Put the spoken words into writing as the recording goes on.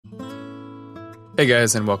Hey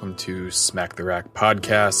guys, and welcome to Smack the Rack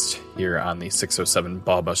podcast here on the 607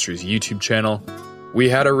 Ballbusters YouTube channel. We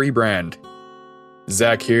had a rebrand.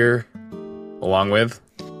 Zach here, along with...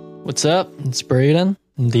 What's up? It's Braedyn,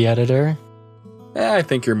 the editor. I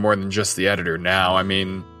think you're more than just the editor now. I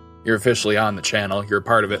mean, you're officially on the channel. You're a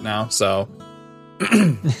part of it now, so...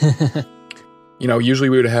 usually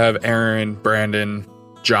we would have Aaron, Brandyn,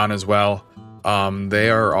 John as well.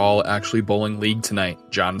 They are all actually bowling league tonight.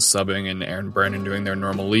 John's subbing and Aaron and Brandyn doing their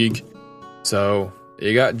normal league. So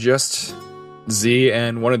you got just Z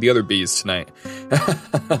and one of the other Bs tonight.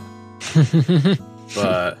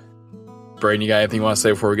 But Braedyn, you got anything you want to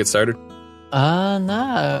say before we get started?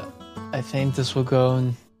 Nah. I think this will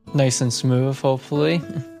go nice and smooth, hopefully.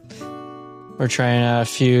 We're trying a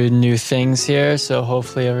few new things here, so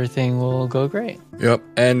hopefully everything will go great. Yep,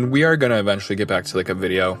 and we are going to eventually get back to like a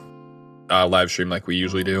video live stream like we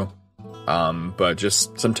usually do. But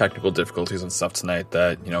just some technical difficulties and stuff tonight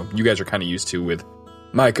that, you guys are kind of used to with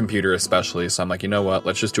my computer especially. So I'm like, you know what?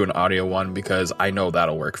 Let's just do an audio one because I know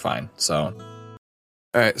that'll work fine. So,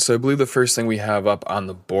 all right. So I believe the first thing we have up on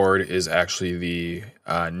the board is actually the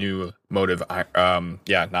new mode of,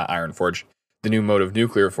 not Iron Forge, the new mode of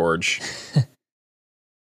Nuclear Forge.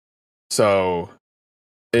 So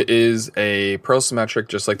it is a prosymmetric,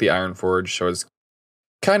 just like the Iron Forge. So it's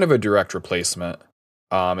kind of a direct replacement.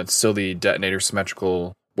 It's still the detonator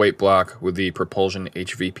symmetrical weight block with the propulsion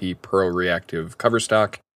HVP Pearl reactive cover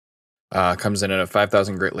stock. Comes in at a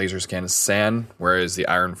 5,000 grit laser scan SAN, whereas the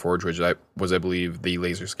Iron Forge, which was I believe the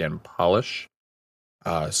laser scan polish.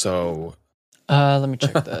 Let me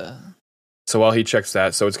check that. So while he checks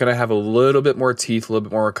that, so it's going to have a little bit more teeth, a little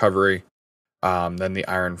bit more recovery than the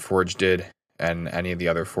Iron Forge did, and any of the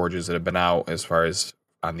other forges that have been out as far as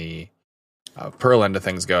on the Pearl end of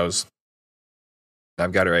things goes.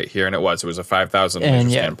 I've got it right here, and it was a 5,000 laser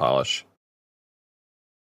scan polish.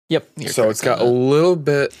 Yep. So it's got a little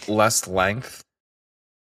bit less length,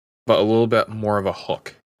 but a little bit more of a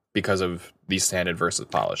hook because of the sanded versus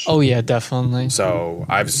polish. Oh yeah, definitely. So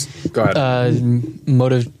go ahead.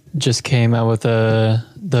 Motive just came out with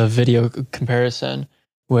the video comparison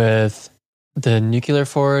with the Nuclear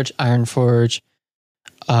Forge, Iron Forge,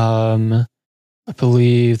 I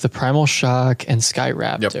believe the Primal Shock and Sky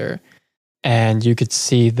Raptor. Yep. And you could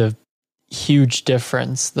see the huge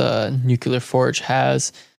difference the Nuclear Forge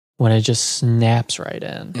has when it just snaps right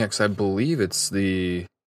in. Yeah, because I believe it's the...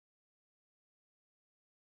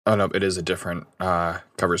 Oh, no, it is a different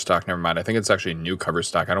cover stock. Never mind. I think it's actually a new cover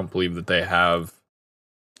stock. I don't believe that they have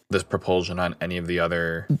this propulsion on any of the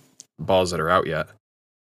other balls that are out yet.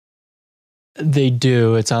 They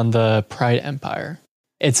do. It's on the Pride Empire.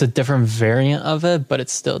 It's a different variant of it, but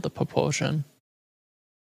it's still the propulsion.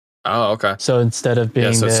 Oh, okay. So instead of being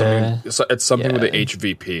it's something with the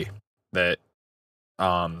HVP that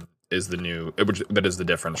is the new, that is the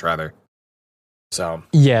difference rather. So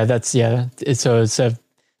so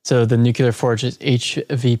the Nuclear Forge is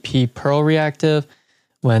HVP Pearl reactive,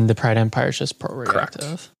 when the Pride Empire is just Pearl reactive.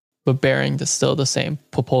 Correct. But bearing still the same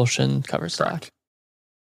propulsion cover stock.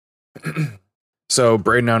 So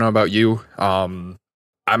Braedyn, I don't know about you. I'm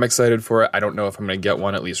excited for it. I don't know if I'm going to get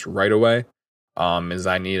one at least right away. Is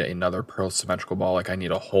I need another Pearl symmetrical ball. Like I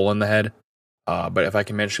need a hole in the head. But if I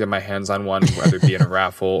can manage to get my hands on one, whether it be in a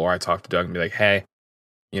raffle or I talk to Doug and be like, hey,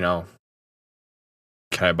 can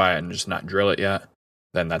I buy it and just not drill it yet?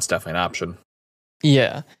 Then that's definitely an option.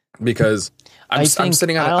 Yeah. Because I'm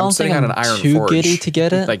sitting on an Iron Forge. Too giddy to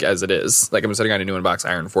get it? Like as it is. Like I'm sitting on a new in-box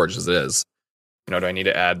Iron Forge as it is. Do I need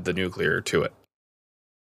to add the nuclear to it?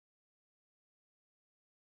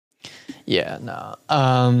 Yeah, no.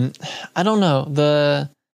 I don't know.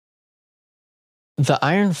 The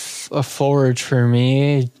Iron Forge for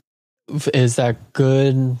me is that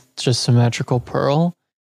good, just symmetrical pearl.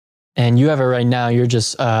 And you have it right now. You're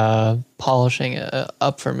just polishing it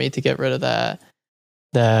up for me to get rid of that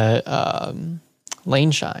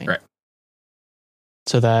lane shine. Right.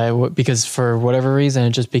 So that because for whatever reason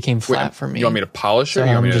it just became flat for me. You want me to polish it? So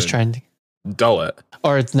I'm just trying to dull it.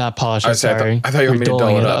 Or it's not polish. I'm sorry. I thought you were me to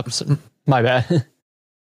dull it up. My bad.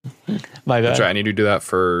 My bad. That's right. I need to do that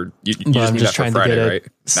for you. You just need that for Friday, right?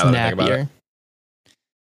 Now that I think about it.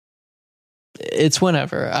 It's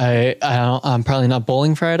whenever. I'm probably not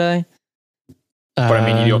bowling Friday. But I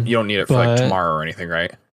mean, you don't need it for like tomorrow or anything,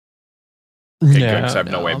 right? Okay, no, because I have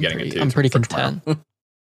no way of getting it to you. I'm pretty content.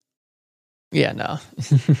 Yeah, no.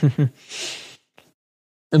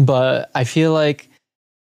 But I feel like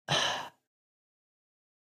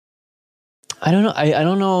I don't know. I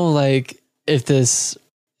don't know, like, if this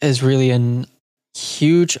is really a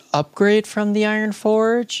huge upgrade from the Iron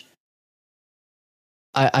Forge,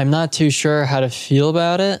 I'm not too sure how to feel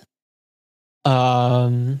about it. I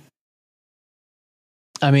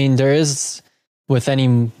mean, there is, with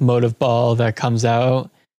any motive ball that comes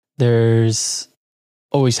out, there's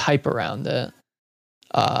always hype around it.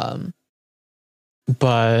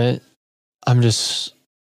 But I'm just,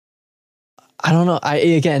 I don't know.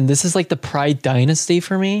 Again, this is like the Pride Dynasty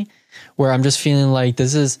for me, where I'm just feeling like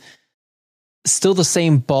this is still the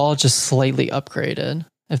same ball, just slightly upgraded,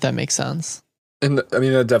 if that makes sense. And I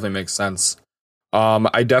mean, that definitely makes sense.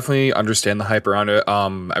 I definitely understand the hype around it.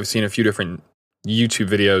 I've seen a few different YouTube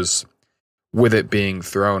videos with it being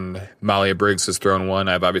thrown. Malia Briggs has thrown one.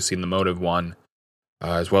 I've obviously seen the Motive one,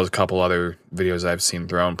 as well as a couple other videos I've seen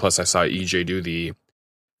thrown. Plus, I saw EJ do the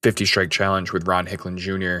 50 strike challenge with Ron Hicklin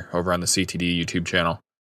Jr. over on the CTD YouTube channel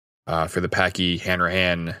for the Packy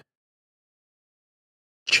hand-to-hand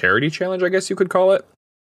charity challenge, I guess you could call it.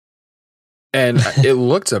 And it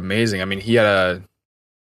looked amazing. I mean, he had a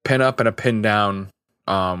pin up and a pin down,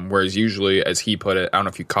 whereas usually, as he put it, I don't know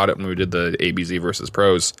if you caught it when we did the ABZ versus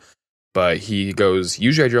pros, but he goes,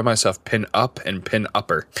 usually I draw myself pin up and pin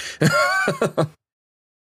upper.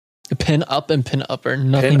 Pin up and pin upper,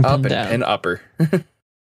 nothing pin up pin and down. pin upper.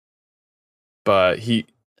 But he's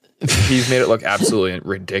made it look absolutely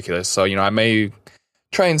ridiculous. So, I may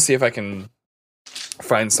try and see if I can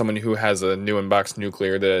find someone who has a new inbox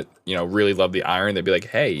nuclear that, really love the iron. They'd be like,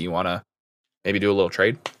 hey, you want to maybe do a little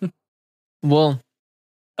trade? Well,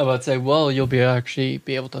 I would say, you'll actually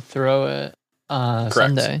be able to throw it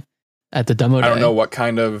Sunday at the demo day. I don't know what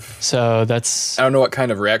kind of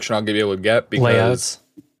reaction I'll be able to get because layouts.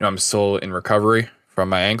 I'm still in recovery from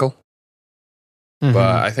my ankle. Mm-hmm.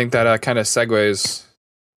 But I think that kind of segues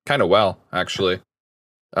kind of well, actually,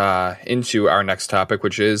 into our next topic,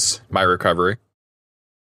 which is my recovery.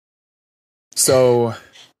 So,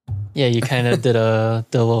 yeah, you kind of did the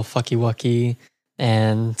little fucky wucky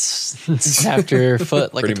and snapped your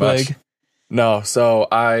foot like a twig. Much. No, so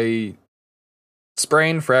I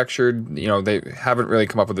sprained, fractured. They haven't really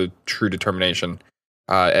come up with a true determination,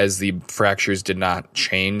 as the fractures did not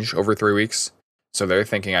change over 3 weeks. So they're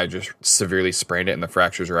thinking I just severely sprained it and the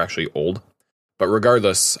fractures are actually old. But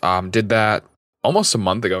regardless, did that almost a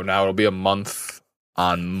month ago now. It'll be a month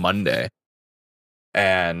on Monday.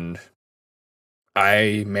 And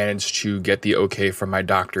I managed to get the okay from my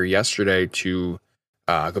doctor yesterday to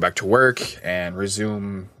go back to work and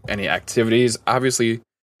resume any activities. Obviously,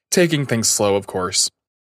 taking things slow, of course.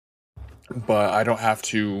 But I don't have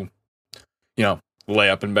to, lay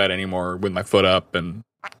up in bed anymore with my foot up and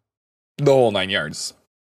the whole 9 yards.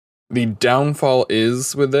 The downfall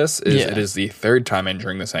is with this it is the third time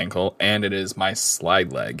injuring this ankle, and it is my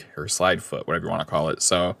slide leg or slide foot, whatever you want to call it.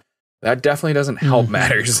 So that definitely doesn't help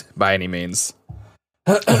matters by any means.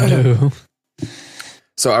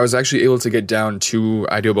 So I was actually able to get down to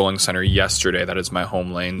Ideal Bowling Center yesterday. That is my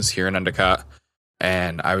home lanes here in Endicott.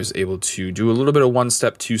 And I was able to do a little bit of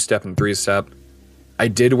 1-step, 2-step, and 3-step. I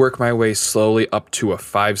did work my way slowly up to a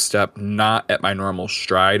 5-step, not at my normal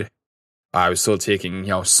stride. I was still taking,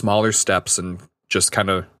 smaller steps and just kind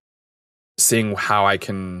of seeing how I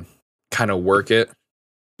can kind of work it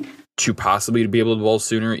to possibly be able to bowl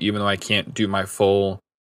sooner, even though I can't do my full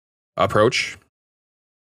approach.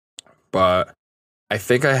 But I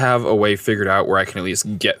think I have a way figured out where I can at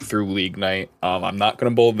least get through league night. I'm not going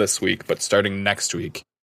to bowl this week, but starting next week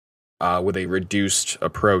with a reduced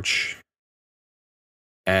approach.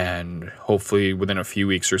 And hopefully within a few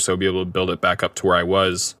weeks or so be able to build it back up to where I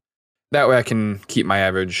was. That way I can keep my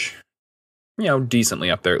average,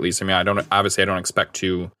 decently up there at least. I mean, I don't expect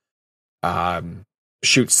to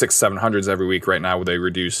shoot 600-700s every week right now with a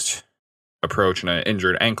reduced approach and an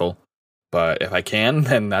injured ankle. But if I can,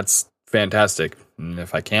 then that's fantastic. And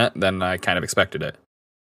if I can't, then I kind of expected it.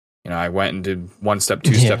 I went and did 1-step,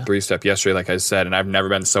 2-step, 3-step yesterday, like I said, and I've never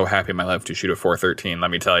been so happy in my life to shoot a 413,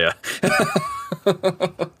 let me tell you.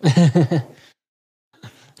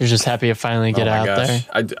 You're just happy to finally get out there.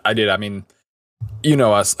 I did. I mean,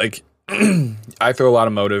 us. Like, I throw a lot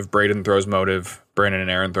of motive. Braedyn throws motive. Brandyn and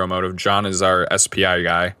Aaron throw motive. John is our SPI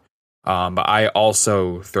guy. But I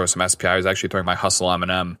also throw some SPI. I was actually throwing my Hustle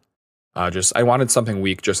M&M. I wanted something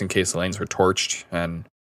weak just in case the lanes were torched. And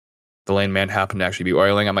the lane man happened to actually be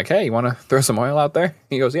oiling. I'm like, hey, you want to throw some oil out there?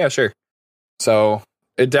 He goes, yeah, sure. So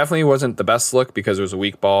it definitely wasn't the best look because it was a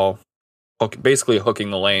weak ball, basically hooking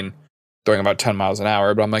the lane, throwing about 10 miles an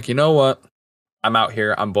hour. But I'm like, you know what? I'm out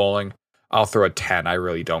here. I'm bowling. I'll throw a 10. I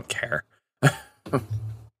really don't care.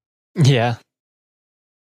 Yeah.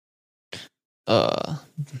 But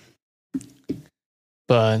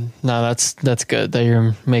no, that's good that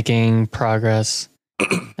you're making progress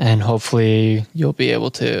and hopefully you'll be able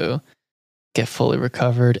to get fully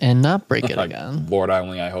recovered and not break it again. Lord,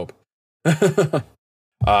 I hope.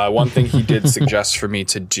 One thing he did suggest for me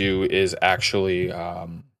to do is actually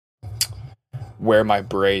wear my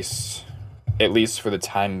brace, at least for the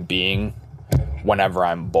time being, whenever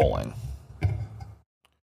I'm bowling.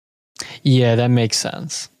 Yeah, that makes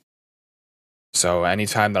sense. So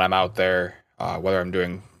anytime that I'm out there, whether I'm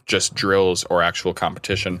doing just drills or actual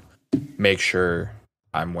competition, make sure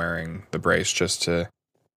I'm wearing the brace just to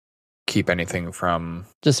keep anything from...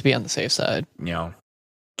 Just to be on the safe side.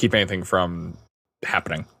 Keep anything from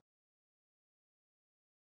happening.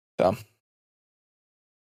 So.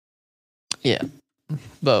 Yeah,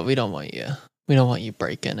 but we don't want you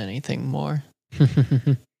breaking anything more.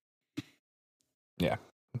 Yeah.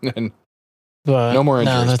 But no more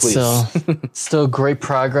injuries, that's please. still great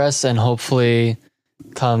progress, and hopefully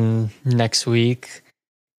come next week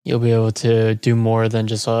you'll be able to do more than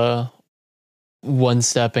just a one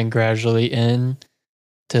step and gradually in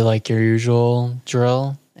to like your usual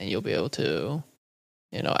drill, and you'll be able to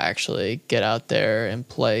actually get out there and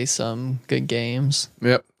play some good games.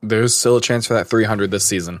 Yep, there's still a chance for that 300 this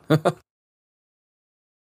season. Got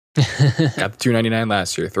the 299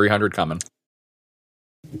 last year, 300 coming.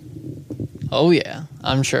 Oh yeah,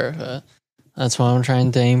 I'm sure. That's what I'm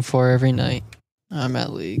trying to aim for every night I'm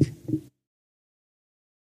at league.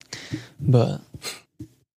 But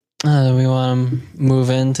we want to move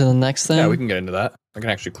into the next thing? Yeah, we can get into that. I can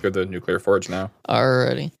actually clear the nuclear forge now.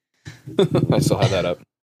 Alrighty. I still have that up.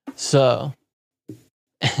 So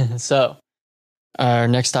our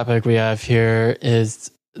next topic we have here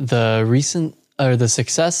is the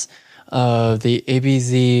success of the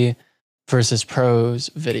ABZ versus pros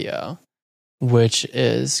video, which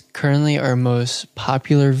is currently our most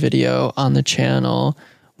popular video on the channel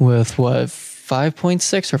with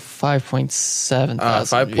 5.6 or 5.7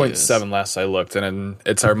 thousand 5.7 last I looked, and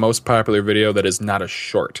it's our most popular video that is not a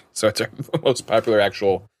short. So it's our most popular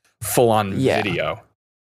actual full-on video.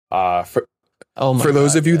 For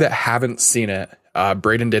those of you that haven't seen it,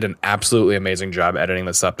 Braedyn did an absolutely amazing job editing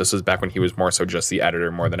this up. This was back when he was more so just the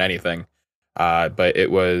editor more than anything. But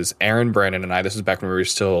it was Aaron, Brandyn, and I. This was back when we were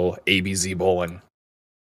still ABZ bowling.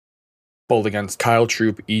 Bowled against Kyle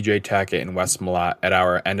Troop, EJ Tackett, and Wes Malott at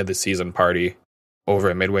our end of the season party over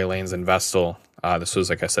at Midway Lanes in Vestal. This was,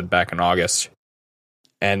 like I said, back in August.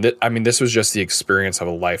 And this was just the experience of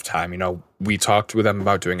a lifetime. We talked with them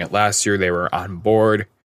about doing it last year. They were on board.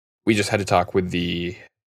 We just had to talk with the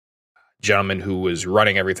gentleman who was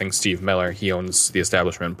running everything, Steve Miller. He owns the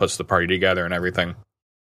establishment, puts the party together and everything.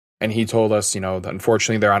 And he told us, that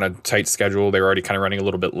unfortunately they're on a tight schedule. They were already kind of running a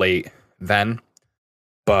little bit late then.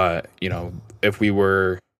 But, if we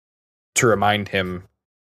were to remind him,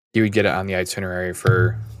 he would get it on the itinerary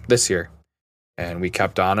for this year. And we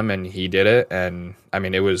kept on him, and he did it. And,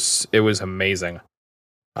 it was amazing.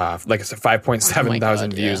 Like I said, 5.7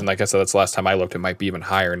 thousand views. Yeah. And like I said, that's the last time I looked. It might be even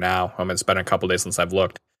higher now. It's been a couple days since I've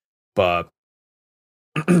looked. But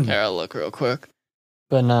here, I'll look real quick.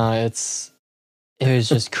 But no, it was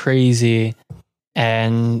just crazy.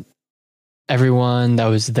 And everyone that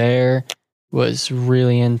was there was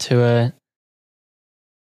really into it.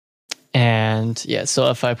 And yeah, still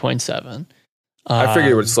at 5.7. I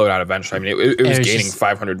figured it would slow down eventually. It was gaining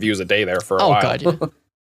 500 views a day there for a while. God, yeah.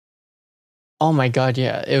 Oh my God,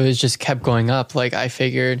 yeah. It was just kept going up. Like I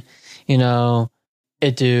figured,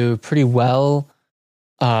 it'd do pretty well,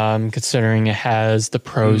 considering it has the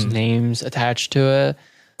pros' names attached to it.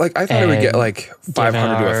 Like I thought it would get like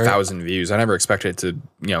 500 to 1,000 views. I never expected it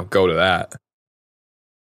to, go to that.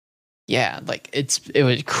 Yeah, like it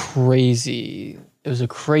was crazy. It was a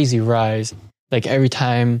crazy rise. Like every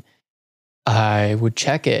time I would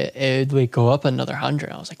check it, it would go up another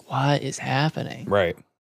 100. I was like, what is happening? Right.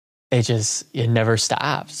 It never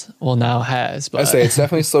stops. Well, now it has. But I say it's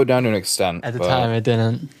definitely slowed down to an extent. At the time, it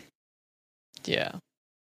didn't. Yeah.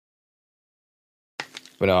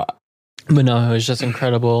 But no, it was just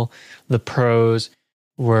incredible. The pros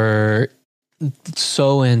were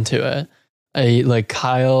so into it. Like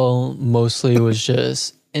Kyle mostly was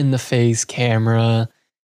just in the face camera,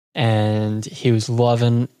 and he was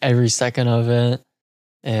loving every second of it.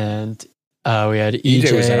 And we had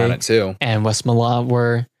EJ was in on it too, and Wes Malott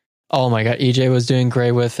were. Oh my God, EJ was doing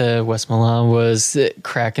great with it. Wes Malott was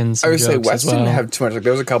cracking some jokes. I would say Wes didn't have too much. Like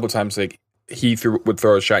there was a couple times like he would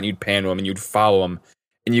throw a shot and you'd pan to him and you'd follow him,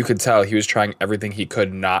 and you could tell he was trying everything he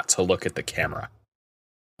could not to look at the camera.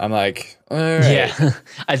 I'm like, all right. Yeah,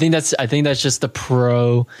 I think that's just the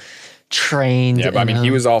pro trained. Yeah, but he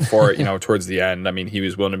was all for it. Towards the end, he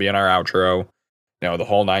was willing to be in our outro, the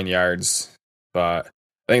whole 9 yards. But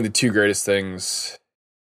I think the two greatest things,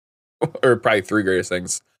 or probably three greatest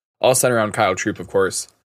things all centered around Kyle Troop, of course.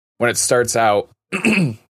 When it starts out,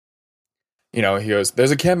 he goes,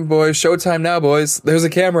 "There's a camera, boys. Showtime now, boys. There's a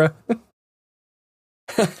camera."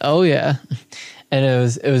 Oh yeah, and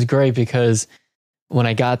it was great because when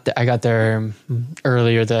I got there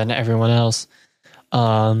earlier than everyone else,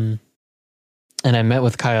 and I met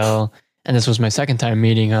with Kyle, and this was my second time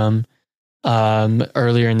meeting him.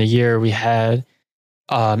 Earlier in the year, we had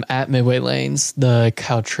at Midway Lanes the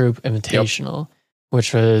Kyle Troop Invitational,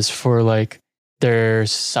 which was for like their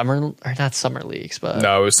summer, or not summer leagues, but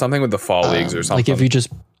no, it was something with the fall leagues or something. Like if you just,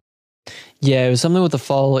 it was something with the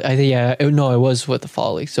fall. I think it was with the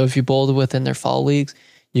fall league. So if you bowled within their fall leagues,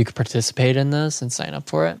 you could participate in this and sign up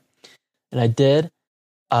for it. And I did,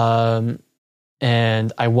 and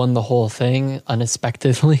I won the whole thing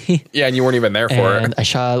unexpectedly. Yeah, and you weren't even there for it. And I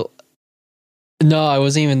shot. No, I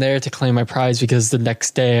wasn't even there to claim my prize because the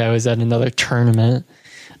next day I was at another tournament.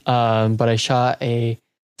 But I shot a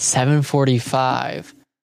 745,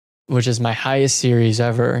 which is my highest series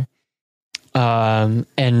ever.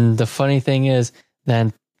 And the funny thing is,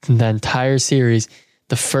 then the entire series,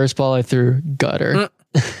 the first ball I threw, gutter.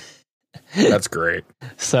 That's great.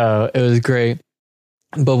 So it was great.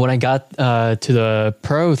 But when I got to the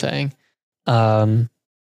pro thing,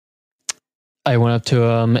 I went up to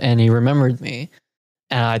him and he remembered me.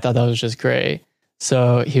 And I thought that was just great.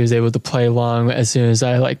 So he was able to play along as soon as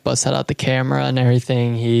I like busted out the camera and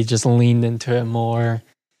everything. He just leaned into it more.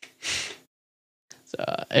 So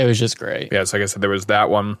it was just great. Yeah, so like I said, there was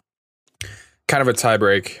that one. Kind of a tie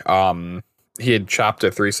break. He had chopped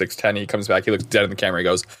a 3-6-10. He comes back. He looks dead in the camera. He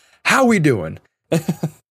goes, "How we doing?"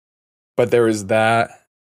 But there was that.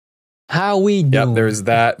 How we doing? Yep, there was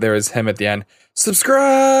that. There was him at the end.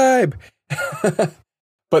 Subscribe!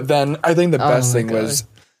 But then I think the best thing was,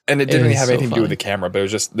 and it didn't really have anything to do with the camera, but it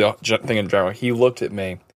was just the thing in general. He looked at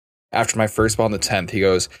me after my first ball in the 10th. He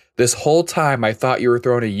goes, "This whole time I thought you were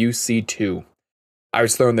throwing a UC2. I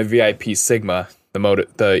was throwing the VIP Sigma,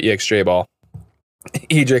 the EXJ ball."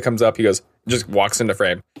 EJ comes up. He goes, just walks into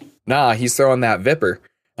frame. "Nah, he's throwing that Vipper."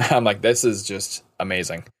 I'm like, this is just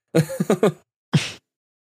amazing. So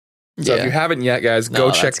if you haven't yet, guys,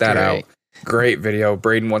 go check that out. Great video.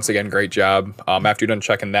 Braedyn, once again, great job. After you're done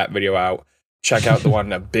checking that video out, check out the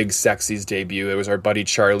one of Big Sexy's debut. It was our buddy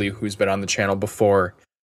Charlie, who's been on the channel before,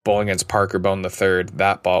 bowling against Parker Bone the third.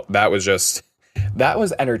 That was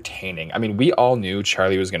entertaining. I mean, we all knew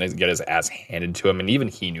Charlie was going to get his ass handed to him, and even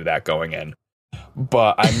he knew that going in.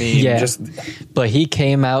 But I mean, but he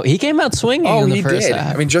came out swinging. Oh, in the he first did.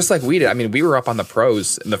 half. I mean, just like we did. I mean, we were up on the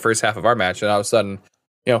pros in the first half of our match, and all of a sudden,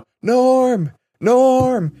 Norm,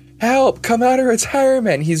 help, come out of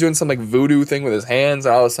retirement. And he's doing some like voodoo thing with his hands,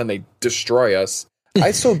 and all of a sudden they destroy us.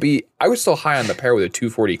 I was still high on the pair with a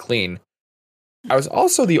 240 clean. I was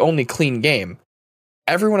also the only clean game.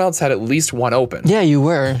 Everyone else had at least one open. Yeah, you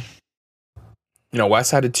were.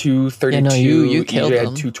 Wes had a 232. Yeah, no, you killed EJ him.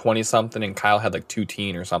 had 220 something, and Kyle had like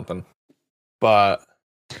 210 or something. But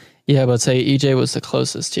yeah, but say EJ was the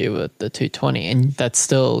closest to you with the 220, and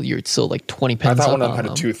you're still like 20 pins. I thought up one of on them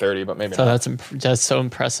had a 230, but maybe so not. That's so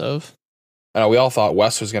impressive. I know we all thought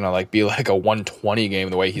Wes was gonna like be like a 120 game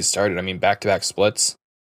the way he started. I mean, back-to-back splits.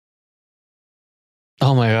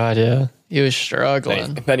 Oh my god, yeah, he was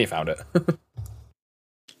struggling. Then he found it.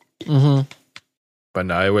 Mm-hmm. But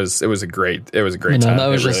no, it was a great time. That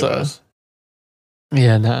was that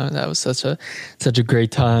was such a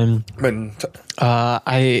great time.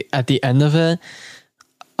 I at the end of it,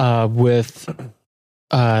 with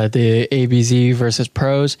the ABZ versus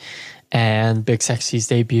pros and Big Sexy's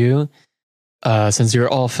debut, since you were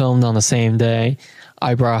all filmed on the same day,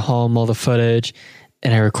 I brought home all the footage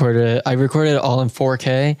and I recorded it all in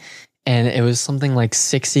 4K. And it was something like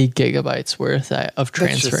 60 gigabytes worth of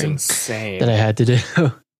transferring that I had to do.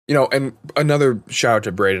 And another shout out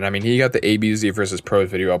to Braedyn. I mean, he got the ABZ versus pros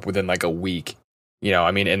video up within like a week.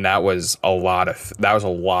 And that was a lot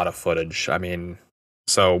of footage. I mean,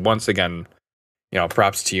 so once again,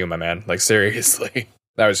 props to you, my man. Like seriously,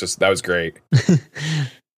 that was great.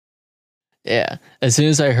 Yeah. As soon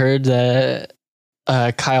as I heard that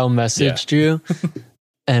Kyle messaged you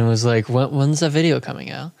and was like, when's that video coming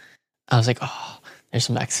out? I was like, oh, there's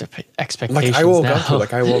some expectations. Like I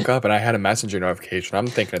woke up and I had a messenger notification. I'm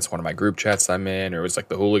thinking it's one of my group chats I'm in, or it was like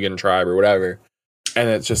the Hooligan Tribe or whatever. And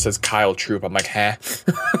it just says Kyle Troop. I'm like, huh?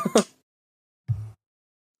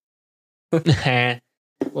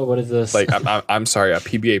 Well, what is this? Like, I'm sorry, a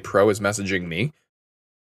PBA pro is messaging me.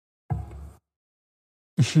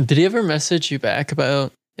 Did he ever message you back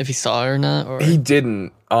about if he saw it or not? Or he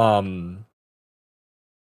didn't.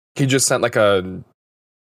 He just sent like a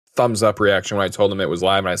thumbs up reaction when I told him it was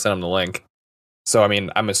live, and I sent him the link. So I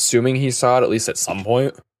mean, I'm assuming he saw it at least at some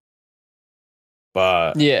point.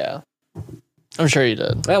 But yeah, I'm sure you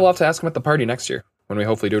did. we'll have to ask him at the party next year when we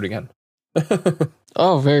hopefully do it again.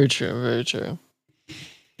 Oh, very true. Very true.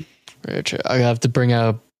 Very true. I have to bring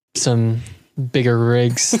out some bigger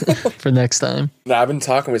rigs for next time. Now, I've been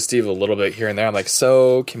talking with Steve a little bit here and there. I'm like,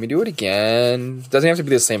 so can we do it again? Doesn't have to be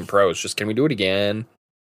the same approach. Just can we do it again?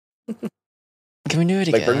 Can we do it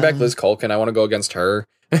again? Like, bring back Liz Culkin. I want to go against her.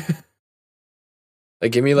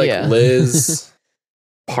 Like, give me like Liz,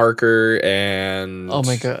 Parker, and oh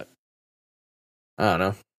my god, I don't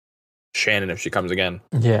know, Shannon if she comes again.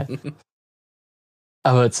 Yeah.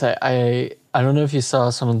 I would say I don't know if you saw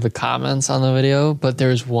some of the comments on the video, but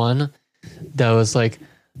there's one that was like,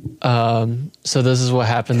 so this is what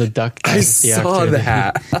happened to Duck Dynasty. I saw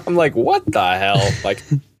that. I'm like, what the hell? Like,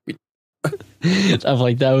 I'm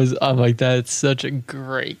like, that's such a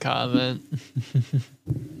great comment.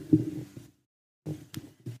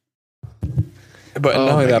 But not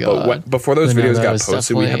only that, but before those videos got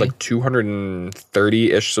posted, we had like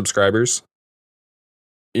 230-ish subscribers.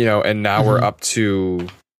 You know, and now we're up to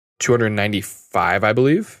 295, I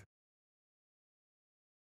believe.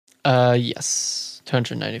 Yes,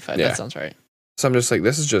 295. Yeah. That sounds right. So I'm just like,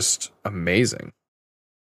 this is just amazing.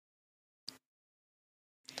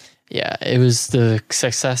 Yeah, it was the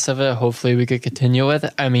success of it. Hopefully we could continue with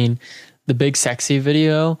it. I mean, the big sexy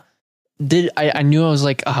video I knew I was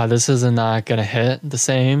like, this is not going to hit the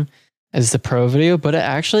same as the pro video, but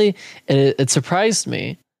it surprised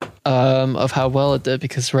me of how well it did,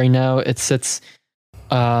 because right now it sits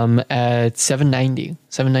at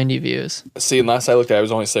 790 views. See, last I looked at it, I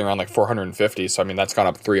was only sitting around like 450. So, I mean, that's gone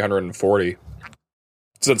up 340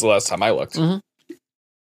 since the last time I looked. Mm-hmm.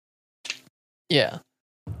 Yeah.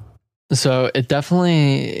 So it's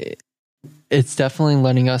definitely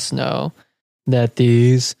letting us know that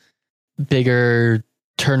these bigger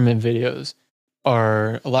tournament videos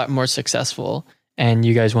are a lot more successful and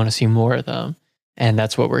you guys want to see more of them. And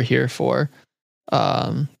that's what we're here for.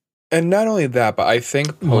 And not only that, but I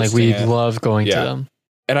think we love going to them.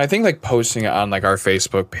 And I think like posting it on like our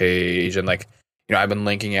Facebook page, and like, you know, I've been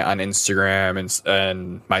linking it on Instagram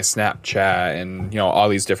and my Snapchat and, you know, all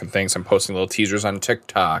these different things. I'm posting little teasers on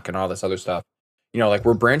TikTok and all this other stuff. You know, like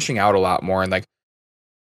we're branching out a lot more and like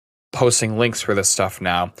posting links for this stuff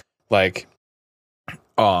now. Like,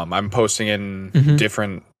 I'm posting in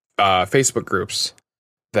different Facebook groups.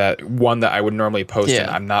 That one that I would normally post in,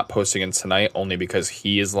 I'm not posting in tonight only because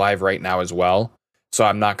he is live right now as well. So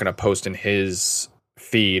I'm not going to post in his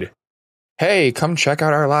feed, hey, come check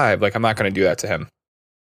out our live. Like, I'm not going to do that to him.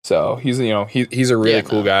 So he's a really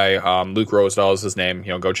cool guy. Luke Rosedal is his name.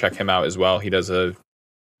 You know, go check him out as well. He does a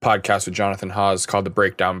podcast with Jonathan Hawes called The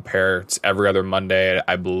Breakdown Pair. It's every other Monday at,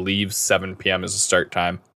 I believe, 7 p.m. is the start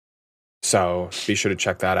time. So be sure to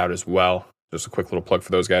check that out as well. Just a quick little plug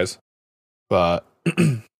for those guys. But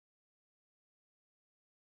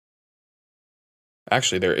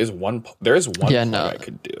actually, there is one I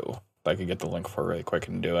could do. I could get the link for really quick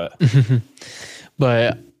and do it.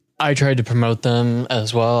 But I tried to promote them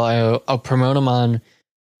as well. I'll promote them on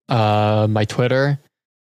my Twitter,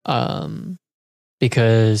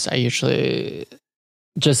 because I usually,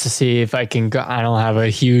 just to see if I can go. I don't have a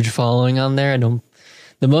huge following on there.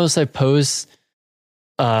 The most I post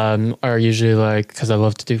are usually like, because I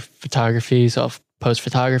love to do photography, so I'll post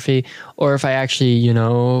photography, or if I actually, you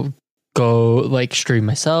know, go like stream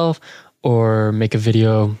myself or make a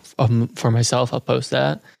video for myself, I'll post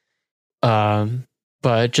that.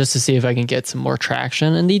 But just to see if I can get some more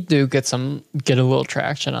traction, and they do get a little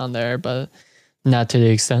traction on there, but not to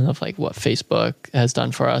the extent of like what Facebook has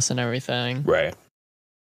done for us and everything. Right.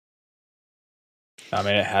 I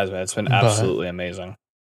mean, it has been. It's been absolutely amazing.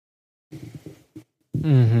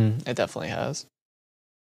 It definitely has.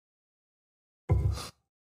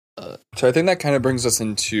 So I think that kind of brings us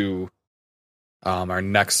into our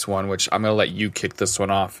next one, which I'm going to let you kick this one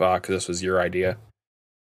off because this was your idea.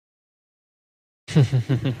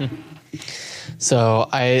 So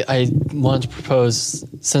I want to propose,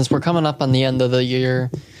 since we're coming up on the end of the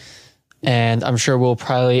year, and I'm sure we'll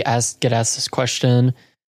probably get asked this question,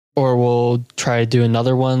 or we'll try to do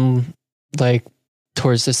another one like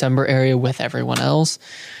towards December area with everyone else.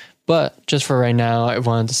 But just for right now, I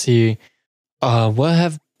wanted to see what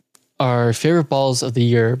have our favorite balls of the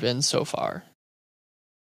year been so far.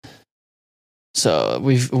 So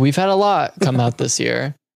we've had a lot come out this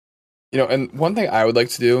year. You know, and one thing I would like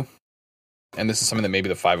to do, and this is something that maybe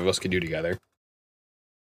the five of us can do together,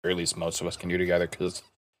 or at least most of us can do together, because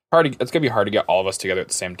it's going to be hard to get all of us together at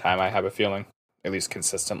the same time, I have a feeling, at least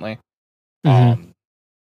consistently,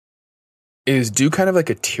 is do kind of like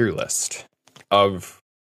a tier list of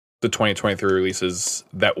the 2023 releases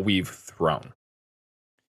that we've thrown.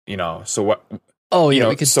 You know, so what? Oh yeah, you know,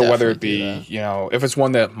 we could. So whether it definitely be, do that. you know, if it's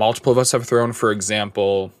one that multiple of us have thrown, for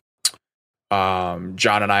example,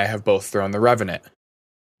 John and I have both thrown the Revenant.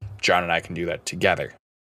 John and I can do that together.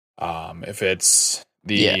 If it's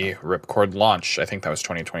the Ripcord launch, I think that was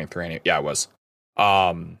 2023. Yeah, it was.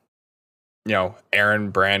 You know, Aaron,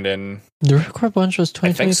 Brandon. The record bunch was 2023.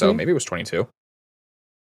 I think so. Maybe it was 22.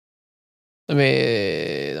 Let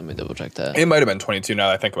me double check that. It might have been 22 now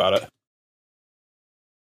that I think about it.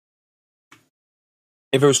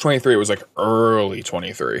 If it was 23, it was like early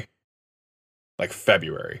 23. Like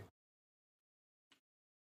February.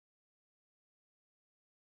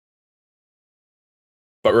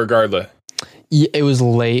 But regardless. Yeah, it was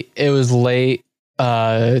late. It was late.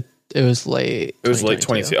 It was late. It was late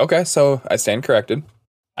 22. Okay, so I stand corrected.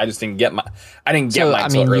 I just didn't get mine until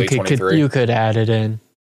early 23. You could add it in.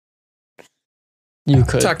 You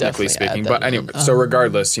could, technically speaking, but anyway. So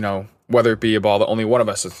regardless, you know, whether it be a ball that only one of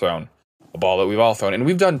us has thrown, a ball that we've all thrown, and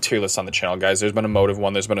we've done tier lists on the channel, guys. There's been a motive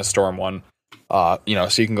one, there's been a storm one. You know,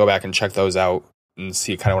 so you can go back and check those out and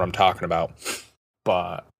see kind of what I'm talking about.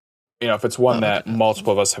 But you know, if it's one that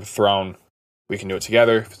multiple of us have thrown, we can do it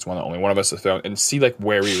together. If it's one that only one of us has thrown, and see like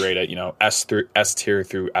where we rate it, you know, S tier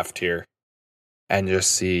through F tier, and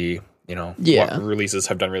just see, you know, what releases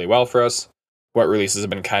have done really well for us, what releases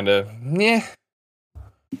have been kind of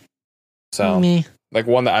So, like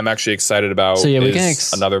one that I'm actually excited about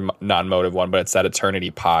is another non-motive one, but it's that Eternity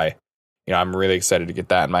Pie. You know, I'm really excited to get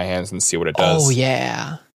that in my hands and see what it does. Oh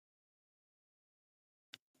yeah,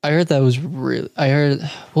 I heard that was really.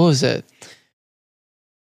 What was it?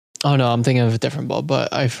 Oh no, I'm thinking of a different ball,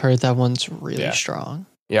 but I've heard that one's really strong.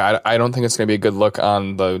 Yeah, I don't think it's going to be a good look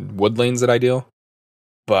on the wood lanes at Ideal,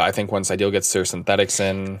 but I think once Ideal gets their synthetics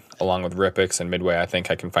in, along with Ripix and Midway, I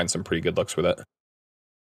think I can find some pretty good looks with it.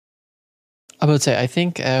 I would say I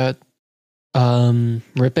think at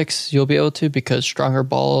Ripix you'll be able to, because stronger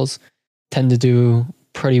balls tend to do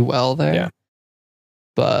pretty well there. Yeah.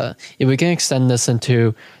 But if we can extend this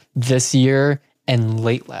into this year and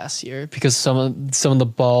late last year, because some of the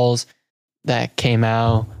balls that came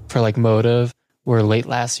out for like Motive were late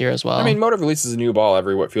last year as well. I mean, Motive releases a new ball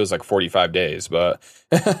every what feels like 45 days, but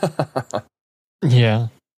yeah.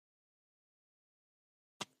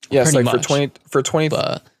 Yes, like for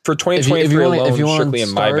 2023 alone, strictly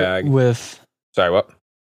in my bag. Sorry, what?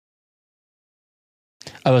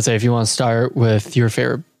 I would say if you want to start with your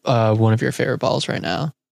favorite, one of your favorite balls right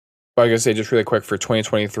now. But I gotta say, just really quick for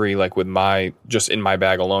 2023, like with just in my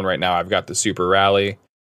bag alone right now, I've got the Super Rally,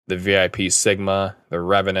 the VIP Sigma, the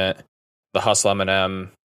Revenant, the Hustle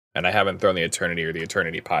M&M, and I haven't thrown the Eternity or the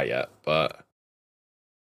Eternity Pie yet, but.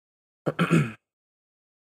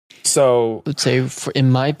 So I would say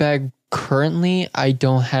in my bag currently, I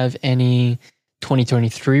don't have any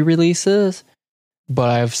 2023 releases, but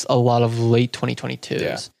I have a lot of late 2022s.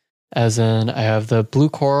 Yeah. As in, I have the Blue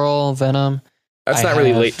Coral Venom. That's not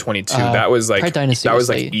really late 22. That was like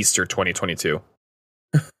Easter 2022.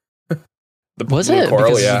 Was it?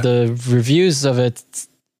 Coral, because the reviews of it.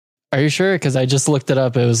 Are you sure? Because I just looked it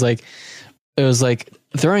up. It was like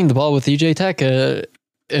throwing the ball with EJ Tech. It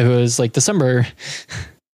was like December.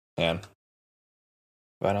 Man.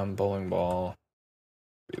 Venom Bowling Ball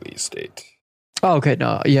release date. Oh, okay.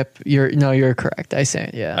 No, yep. You're correct. I say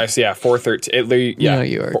it. Yeah. I see. Yeah, 4/13. Yeah, no,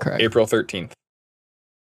 you are correct. April 13th,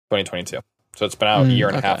 2022. So it's been out a year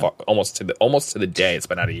and a half, almost to the day. It's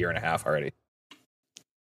been out a year and a half already.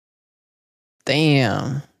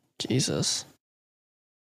 Damn, Jesus.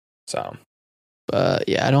 So, but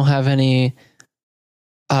yeah, I don't have any.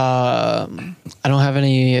 I don't have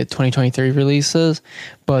any 2023 releases,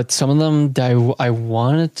 but some of them that I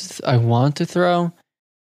wanted to throw,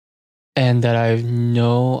 and that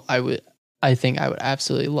I think I would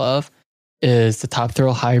absolutely love, is the Top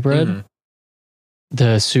Thrill Hybrid,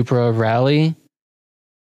 the Supra Rally,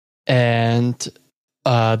 and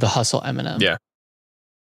the Hustle M&M. Yeah,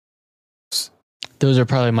 those are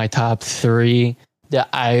probably my top three. That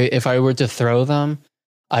if I were to throw them,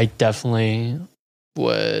 I definitely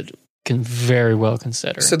can very well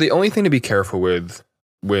consider. So the only thing to be careful with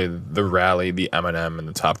the Rally, the M&M, and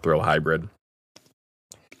the Top Thrill Hybrid,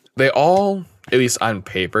 they all, at least on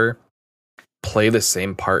paper, play the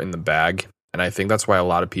same part in the bag, and I think that's why a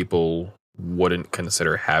lot of people wouldn't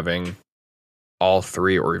consider having all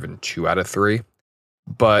three or even 2 out of 3.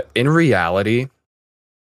 But in reality,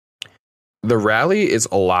 the Rally is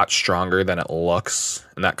a lot stronger than it looks,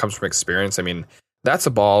 and that comes from experience. I mean, that's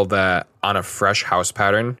a ball that on a fresh house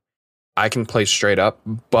pattern, I can play straight up,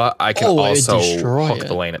 but I can also hook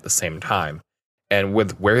the lane at the same time. And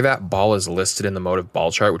with where that ball is listed in the Motive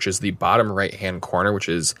ball chart, which is the bottom right-hand corner, which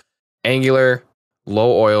is angular,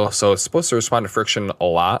 low oil, so it's supposed to respond to friction a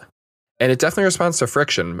lot. And it definitely responds to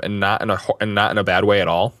friction and not in a bad way at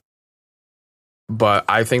all. But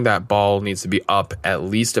I think that ball needs to be up at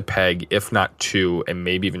least a peg, if not two, and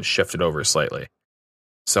maybe even shifted over slightly.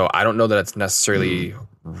 So I don't know that it's necessarily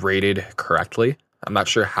rated correctly. I'm not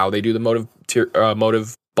sure how they do the Motive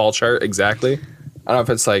ball chart exactly. I don't know if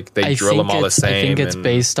it's like they drill them all the same. I think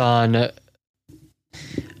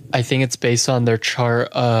it's based on their chart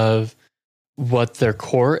of what their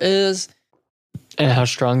core is and how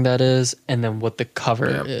strong that is, and then what the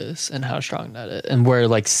cover is and how strong that is, and where it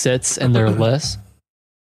like sits in their list.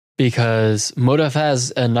 Because Motive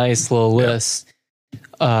has a nice little list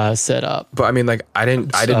set up. But I mean, like I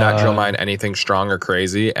did not drill mine anything strong or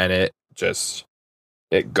crazy, and it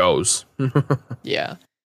goes. Yeah.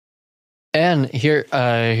 And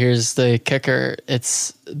here's the kicker.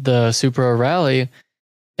 It's the Super Rally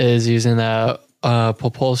is using that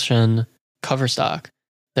propulsion cover stock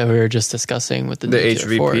that we were just discussing with the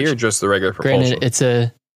HVP Forge. or just the regular propulsion? Granted, it's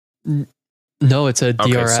a DRS.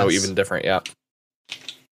 Okay, so even different, yeah.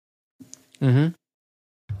 Mm-hmm.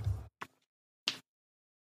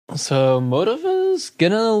 So Motive is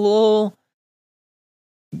getting a little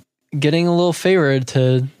favored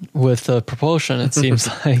with the propulsion. It seems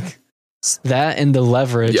like that and the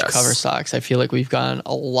leverage cover stocks. I feel like we've gotten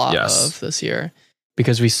a lot of this year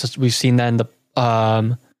because we've seen that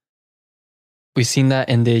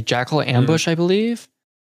in the Jackal Ambush, I believe.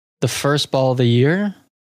 The first ball of the year.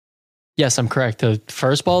 Yes, I'm correct. The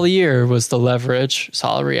first ball of the year was the leverage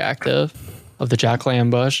solid reactive of the Jackal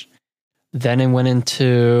Ambush. Then it went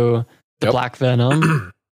into the Black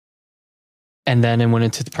Venom. And then it went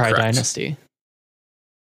into the Pride Dynasty.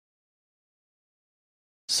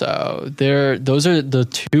 So those are the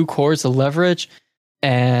two cores, the leverage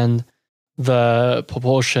and the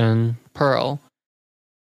propulsion pearl.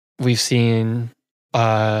 We've seen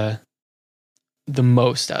the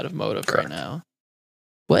most out of Motive right now.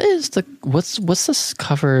 What's the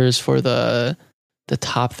covers for the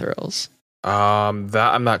top thrills?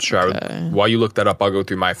 That I'm not sure. Okay. While you look that up, I'll go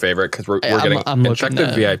through my favorite because we're getting and check the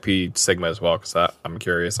VIP Sigma as well because I'm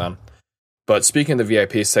curious on. But speaking of the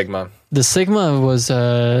VIP Sigma, the Sigma was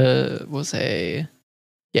a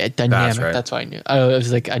dynamic. That's why I knew. I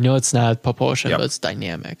was like, I know it's not propulsion, but it's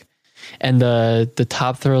dynamic. And the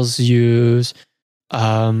top thrills use.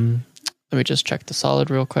 Let me just check the solid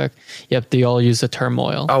real quick. Yep, they all use the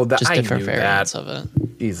turmoil. Oh, just different variants of it.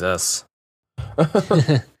 Jesus.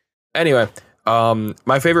 Anyway,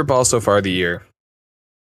 my favorite ball so far of the year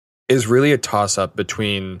is really a toss-up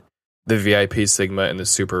between the VIP Sigma and the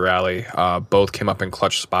Super Rally. Both came up in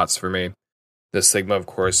clutch spots for me. The Sigma, of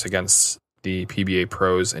course, against the PBA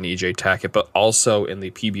Pros and EJ Tackett, but also in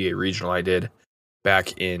the PBA Regional I did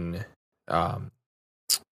back in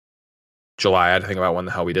July. I had to think about when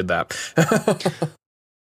the hell we did that.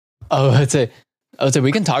 I'd say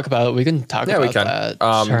we can talk about it. We can talk about that.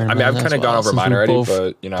 I mean, I've kind of gone over mine already,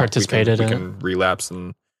 but we can relapse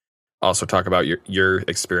and also talk about your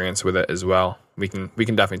experience with it as well. We can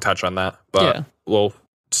definitely touch on that, but we'll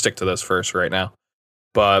stick to this first right now.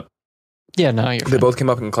 But they both came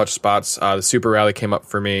up in clutch spots. The Super Rally came up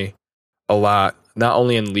for me a lot, not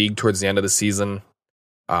only in league towards the end of the season,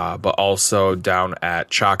 but also down at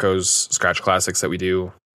Chaco's Scratch Classics that we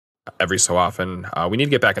do every so often. We need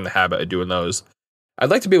to get back in the habit of doing those. I'd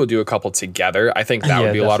like to be able to do a couple together. I think that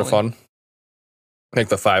would be a lot of fun. Like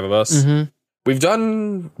the five of us. Mm-hmm. We've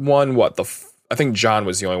done one, I think John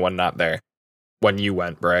was the only one not there when you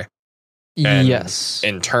went, Bray. And yes.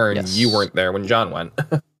 In turn, you weren't there when John went.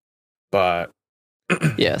 But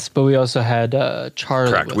yes, but we also had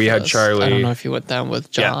Charlie. Correct. We had Charlie. I don't know if you went down with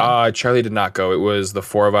John. Yeah, Charlie did not go. It was the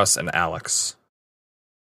four of us and Alex.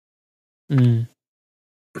 Mm.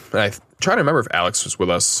 I'm trying to remember if Alex was with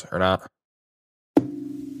us or not.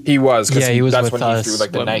 He was, because he was that's with when us he threw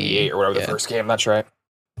like the 98 or whatever the first game. That's right.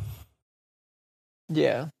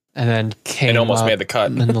 Yeah, and then came and almost made the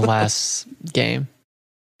cut in the last game.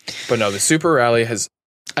 But no, the Super Rally has.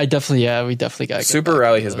 We definitely got. Super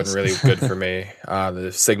Rally has been really good for me.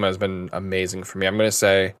 The Sigma has been amazing for me. I'm going to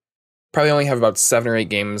say probably only have about 7 or 8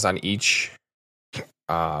 games on each,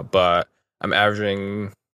 but I'm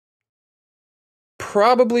averaging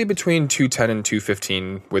probably between 210 and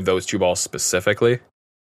 215 with those two balls specifically.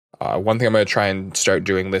 One thing I'm going to try and start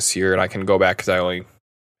doing this year, and I can go back because I only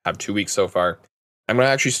have 2 weeks so far. I'm going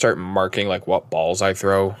to actually start marking like what balls I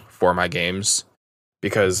throw for my games.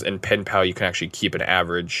 Because in Pen Pal, you can actually keep an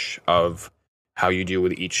average of how you do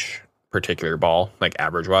with each particular ball, like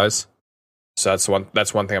average-wise. So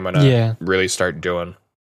that's one thing I'm gonna Yeah. really start doing.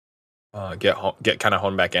 Get kind of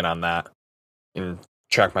honed back in on that and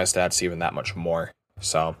track my stats even that much more.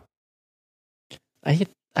 So I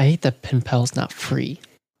hate that Pinpal's not free.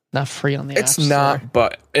 Not free on the it's App not, Store.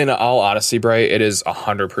 but in all honesty, Bray, it is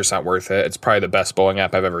 100% worth it. It's probably the best bowling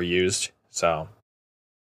app I've ever used. So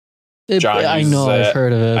John I uses know it. I've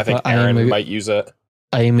heard of it. I think but Aaron might use it.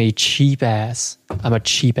 I am a cheap ass. I'm a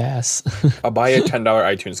cheap ass. I'll buy a $10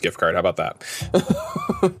 iTunes gift card. How about that?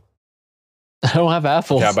 I don't have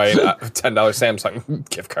Apple. Yeah, I'll buy a $10 Samsung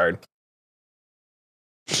gift card.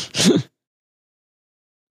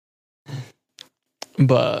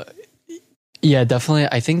 But yeah, definitely.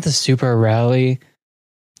 I think the Super Rally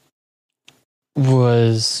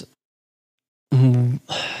was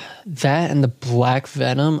that, and the Black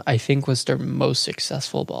Venom, I think, was their most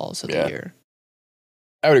successful balls of the year.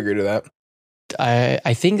 I would agree to that.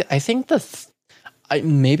 I think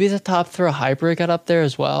maybe the top throw hybrid got up there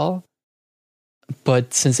as well,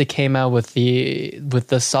 but since it came out with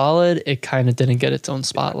the solid, it kind of didn't get its own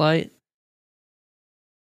spotlight.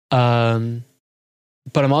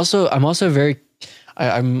 But I'm also very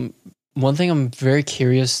I'm one thing I'm very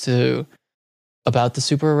curious about the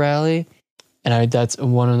Super Rally, and that's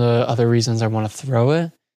one of the other reasons I want to throw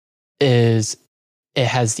it, is it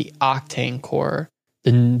has the Octane core,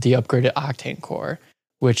 the upgraded Octane core,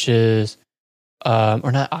 which is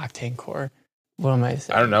or not Octane core. What am I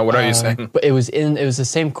saying? I don't know. What are you saying? But it was the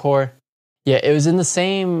same core. Yeah, it was in the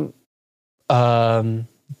same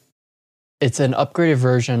it's an upgraded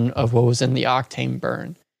version of what was in the Octane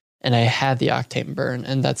Burn. And I had the Octane Burn,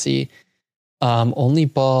 and that's the only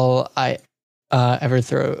ball I ever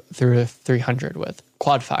threw a 300 with.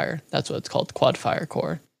 Quad Fire. That's what it's called. Quad Fire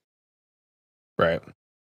core. Right.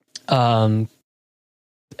 And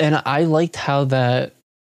I liked how that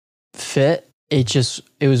fit. It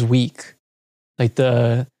was weak. Like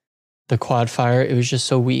the Quad Fire, it was just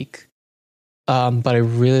so weak. But I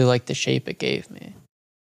really liked the shape it gave me.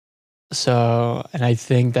 So, and I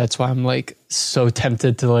think that's why I'm like so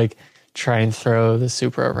tempted to like try and throw the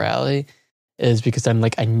Super Rally, is because I'm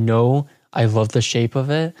like, I know I love the shape of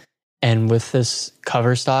it. And with this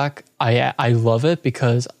cover stock, I love it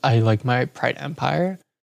because I like my Pride Empire.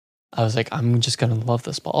 I was like, I'm just going to love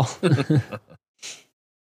this ball.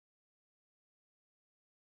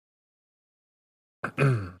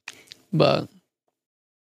 But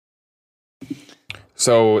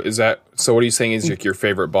so what are you saying is like your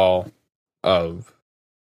favorite ball of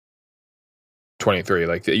 23?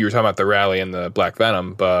 Like you were talking about the Rally and the Black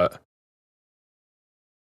Venom, but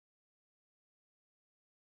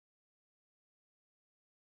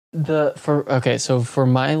so for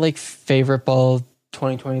my like favorite ball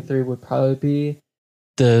 2023 would probably be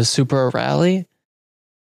the Super Rally.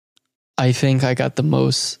 I think I got the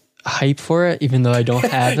most hype for it, even though I don't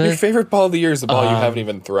have it. Your favorite ball of the year is the ball you haven't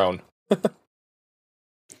even thrown.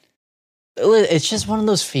 It's just one of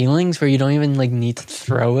those feelings where you don't even like need to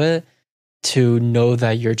throw it to know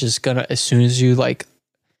that you're just gonna, as soon as you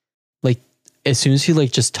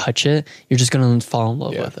just touch it, you're just gonna fall in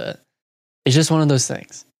love with it. It's just one of those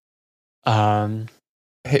things.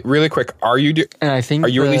 Hey, really quick, are you at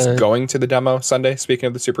least going to the demo Sunday? Speaking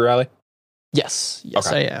of the Super Rally, yes,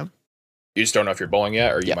 okay. I am. You just don't know if you're bowling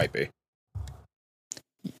yet, or you might be.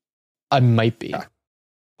 I might be. Yeah.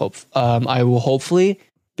 I will hopefully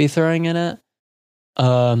be throwing in it.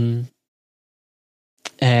 And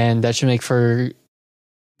that should make for,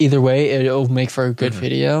 either way, it'll make for a good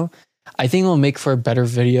video. I think it'll make for a better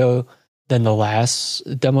video than the last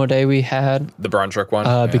demo day we had. The Brown Truck one?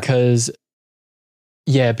 Because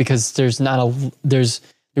there's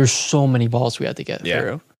so many balls we had to get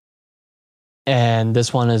through. And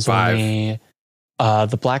this one is 5. only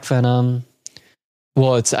the Black Venom.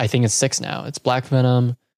 Well, I think it's 6 now. It's Black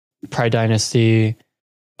Venom, Pride Dynasty,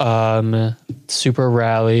 Super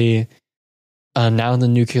Rally, now the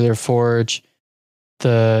Nuclear Forge,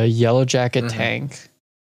 the Yellow Jacket tank.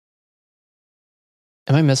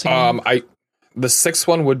 Am I missing one? The 6th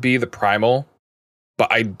one would be the Primal,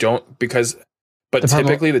 but I don't, but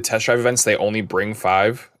typically the test drive events, they only bring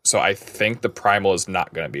 5, so I think the Primal is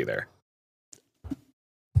not going to be there.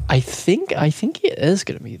 I think it is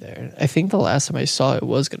going to be there. I think the last time I saw it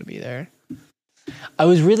was going to be there. I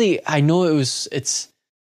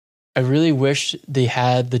really wish they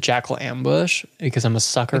had the Jackal Ambush, because I'm a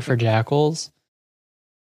sucker for jackals.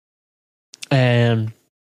 And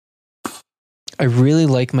I really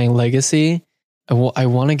like my Legacy. I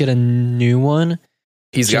want to get a new one.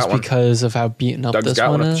 He's got one. Because of how beaten up Doug's this got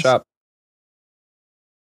one at is. the shop.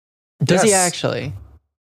 Does he actually?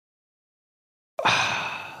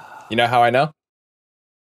 You know how I know?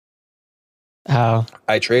 How?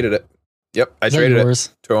 I traded it. Yep, I Is that traded yours?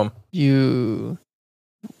 it to him.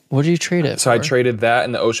 What did you trade it So for? I traded that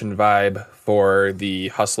and the Ocean Vibe for the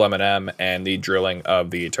Hustle M&M and the Drilling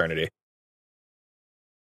of the Eternity. I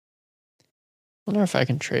wonder if I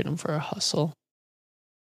can trade them for a Hustle.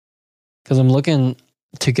 Because I'm looking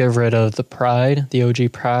to get rid of the Pride, the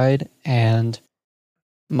OG Pride, and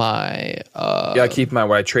my Yeah, keep in mind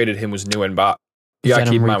what I traded him was new in box. Yeah,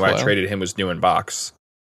 Venom keep in mind what I Recoil. traded him was new in box.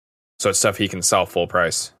 So it's stuff he can sell full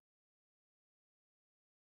price.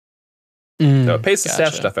 So it pays to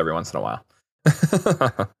stash stuff every once in a while.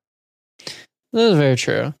 That is very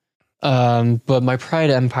true. But my Pride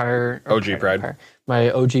Empire, OG Pride. my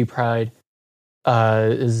OG Pride,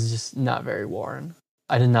 is just not very worn.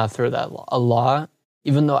 I did not throw that a lot,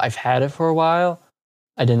 even though I've had it for a while.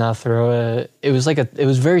 I did not throw it. It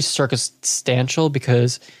was very circumstantial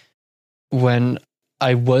because when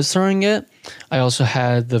I was throwing it, I also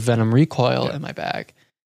had the Venom Recoil in my bag,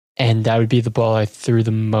 and that would be the ball I threw the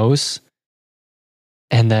most.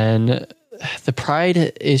 And then the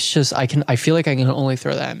Pride is just I feel like I can only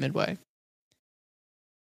throw that at midway.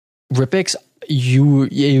 Ripix, it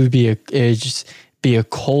would just be a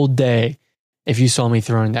cold day if you saw me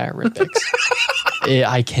throwing that at Ripix.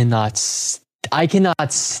 I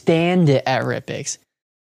cannot stand it at Ripix.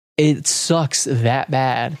 It sucks that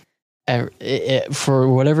bad. For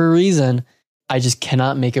whatever reason, I just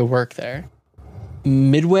cannot make it work there.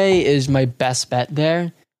 Midway is my best bet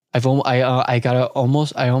there. I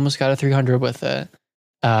almost got a 300 with it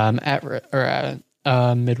at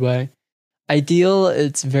Midway. Ideal,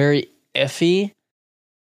 it's very iffy,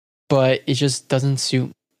 but it just doesn't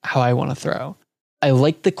suit how I want to throw. I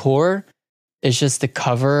like the core. It's just the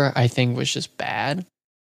cover I think was just bad.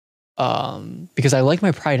 Because I like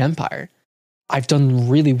my Pride Empire. I've done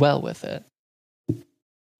really well with it.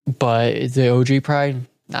 But the OG Pride,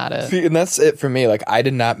 not it. See, and that's it for me. Like, I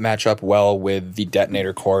did not match up well with the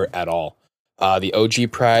Detonator core at all. The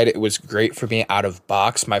OG Pride, it was great for me out of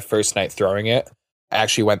box. My first night throwing it, I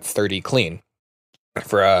actually went 30 clean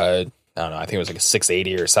for I don't know, I think it was like a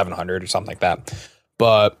 680 or 700 or something like that.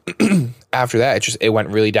 But after that, it went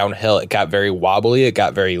really downhill. It got very wobbly. It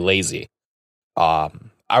got very lazy. I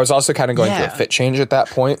was also kind of going through a fit change at that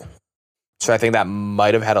point. So I think that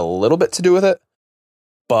might have had a little bit to do with it.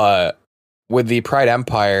 But with the Pride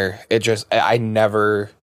Empire, I never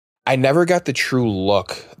got the true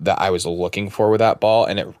look that I was looking for with that ball.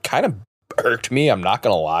 And it kind of irked me. I'm not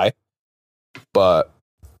going to lie. But,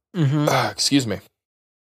 excuse me.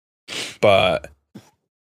 But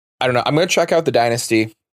I don't know. I'm going to check out the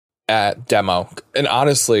Dynasty at demo. And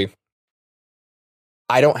honestly,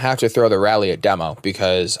 I don't have to throw the Rally at demo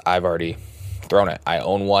because I've already thrown it. I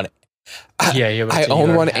own one. Yeah, I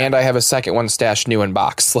own one and I have a second one stashed new in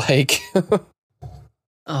box. Like,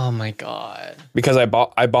 oh my god! Because I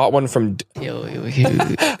bought one from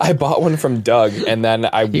I bought one from Doug, and then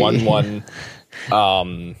I won one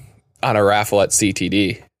on a raffle at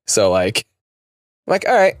CTD. So like all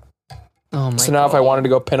right. Oh my so now, if I wanted to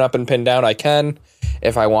go pin up and pin down, I can.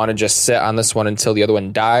 If I want to just sit on this one until the other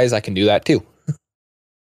one dies, I can do that too.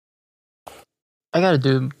 I gotta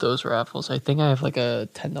do those raffles. I think I have like a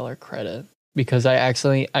 $10 credit because I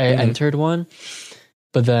entered one,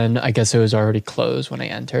 but then I guess it was already closed when I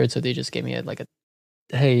entered, so they just gave me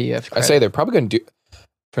hey, you have credit. I say they're probably gonna do.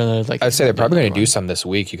 I'd say they're probably gonna do some this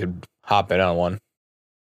week. You could hop in on one.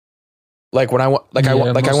 Like when I won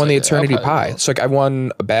the Eternity Pie. So like I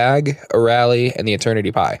won a bag, a Rally, and the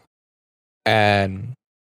Eternity Pie, and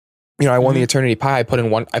I won the Eternity Pie. I put in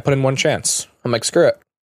one chance. I'm like, screw it.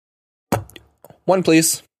 One,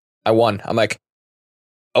 please. I won. I'm like,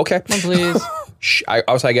 okay. One, please. I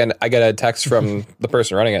was like, I get a text from the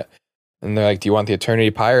person running it, and they're like, do you want the Eternity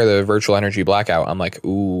Pie or the Virtual Energy Blackout? I'm like,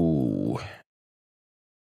 ooh.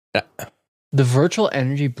 The Virtual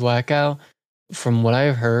Energy Blackout, from what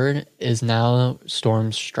I've heard, is now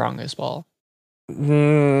Storm's strongest ball. I've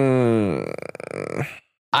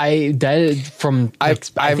heard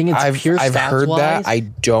that. I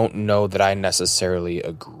don't know that I necessarily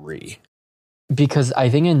agree. Because I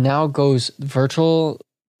think it now goes Virtual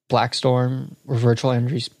Black Storm or Virtual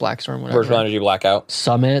Energy Black Storm, whatever. Virtual Energy Blackout.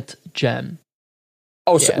 Summit Gem.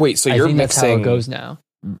 Oh, so wait, so you're mixing that's how it goes now.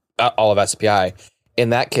 All of SPI.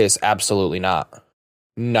 In that case, absolutely not.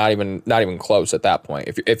 Not even close at that point.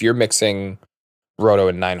 If you're mixing Roto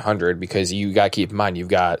and 900, because you got to keep in mind, you've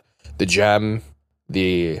got the Gem,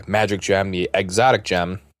 the Magic Gem, the Exotic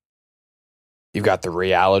Gem. You've got the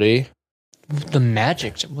Reality. The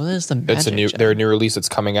Magic Gem. What is the Magic Gem? Their new release that's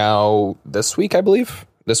coming out this week, I believe.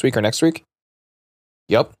 This week or next week.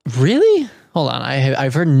 Yep. Really? Hold on.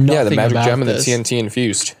 I've heard nothing about this. Yeah, the Magic Gem and the TNT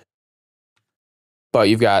infused. But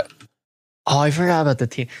you've got... Oh, I forgot about the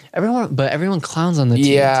T. Everyone clowns on the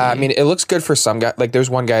TNT. Yeah, I mean, it looks good for some guy. Like, there's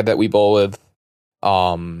one guy that we bowl with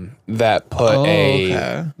that put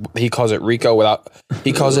he calls it Rico without...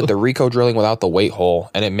 He calls it the Rico drilling without the weight hole,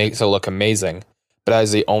 and it makes it look amazing. But that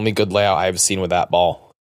is the only good layout I've seen with that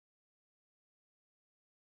ball.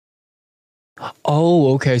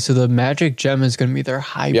 Oh, okay. So the Magic Gem is going to be their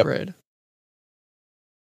hybrid. Yep.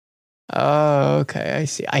 Oh, okay. I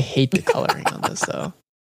see. I hate the coloring on this, though.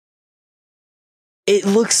 It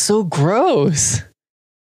looks so gross.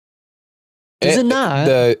 Is it not?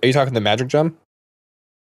 Are you talking the Magic Gem?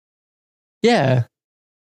 Yeah.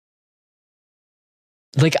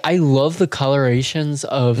 Like, I love the colorations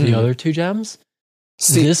of the other two gems.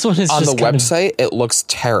 See, this one is on just the website, it looks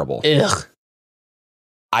terrible. Ugh.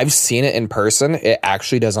 I've seen it in person. It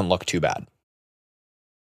actually doesn't look too bad.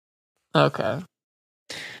 Okay.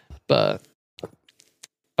 But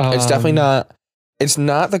it's definitely not... It's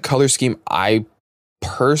not the color scheme I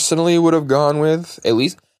personally would have gone with. At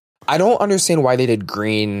least I don't understand why they did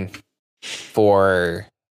green for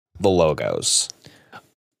the logos.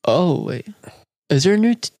 Oh wait, is there a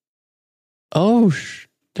new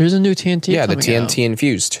there's a new TNT. Yeah, the TNT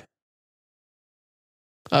infused.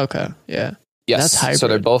 Okay, yeah. Yes, that's hybrid. So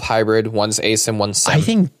they're both hybrid. One's ASIM, one's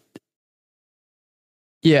SIM.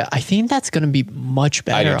 I think that's going to be much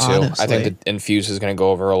better. I do too. Honestly. I think the infused is going to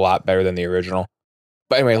go over a lot better than the original.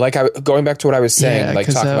 But anyway, going back to what I was saying,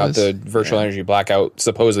 talking about the virtual energy blackout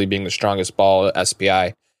supposedly being the strongest ball at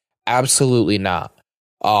SPI, absolutely not.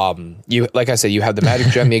 Like I said, you have the Magic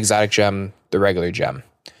Gem, the Exotic Gem, the regular gem.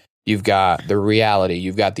 You've got the Reality.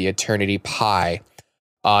 You've got the Eternity Pi.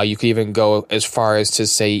 You could even go as far as to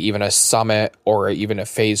say even a Summit or even a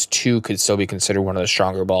Phase 2 could still be considered one of the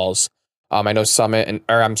stronger balls. I know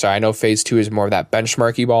I know Phase 2 is more of that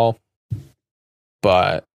benchmarky ball,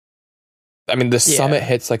 but I mean, the Summit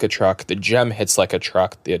hits like a truck. The Gem hits like a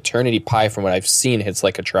truck. The Eternity Pi, from what I've seen, hits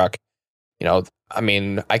like a truck. You know, I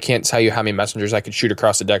mean, I can't tell you how many messengers I could shoot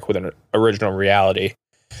across the deck with an original Reality.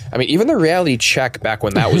 I mean, even the Reality Check back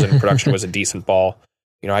when that was in production was a decent ball.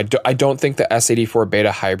 You know, I don't think the S84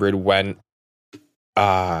 Beta Hybrid went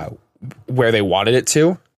where they wanted it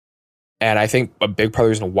to. And I think a big part of the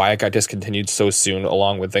reason why it got discontinued so soon,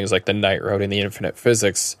 along with things like the Night Road and the Infinite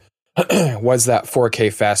Physics, was that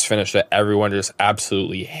 4K fast finish that everyone just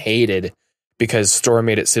absolutely hated because Storm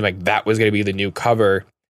made it seem like that was going to be the new cover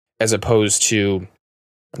as opposed to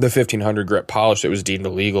the 1500 grit polish that was deemed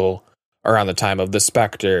illegal around the time of the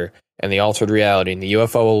Spectre and the Altered Reality and the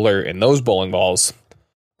UFO Alert and those bowling balls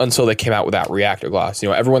until they came out with that reactor gloss. You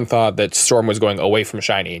know, everyone thought that Storm was going away from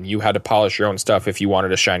shiny and you had to polish your own stuff if you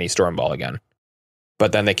wanted a shiny Storm ball again.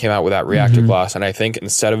 But then they came out with that reactor gloss, and I think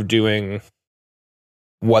instead of doing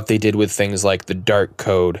what they did with things like the Dark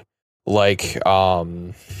Code, like,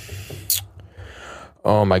 oh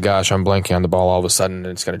my gosh, I'm blanking on the ball all of a sudden, and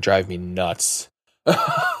it's going to drive me nuts.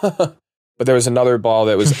 But there was another ball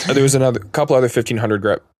there was another couple other 1500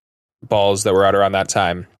 grit balls that were out around that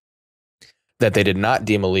time that they did not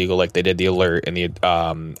deem illegal, like they did the Alert and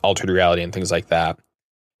the Altered Reality and things like that.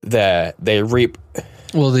 That they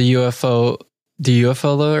Well, the UFO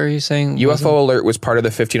Alert, are you saying? UFO Alert was part of the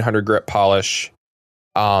 1500 grit polish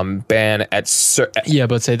ban at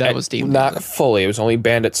but say that was deemed not fully. It was only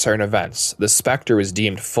banned at certain events. The Spectre was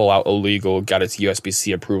deemed full out illegal, got its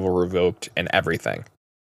USB-C approval revoked, and everything.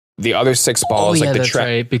 The other 6 balls, that's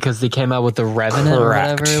right, because they came out with the Revenant or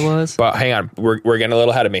whatever it was. But hang on, we're getting a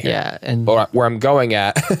little ahead of me here. Yeah, and but where I'm going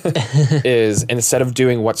at is instead of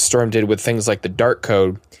doing what Storm did with things like the Dark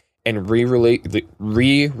Code and re-releasing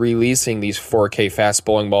these 4K fast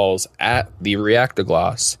bowling balls at the reactor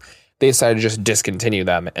gloss, they decided to just discontinue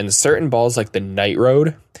them. And certain balls like the Night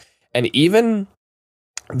Road and even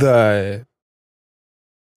the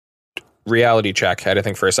Reality Check, I had to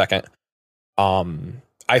think for a second,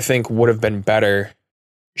 I think would have been better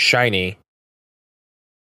shiny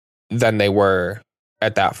than they were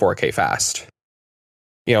at that 4K fast.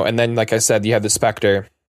 You know, and then like I said, you have the Spectre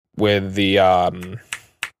with the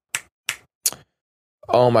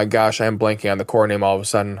oh my gosh, I am blanking on the core name all of a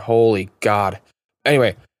sudden. Holy God.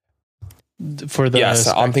 Anyway, for the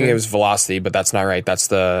Spectre? I'm thinking it was Velocity, but that's not right. That's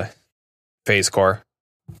the Phase Core.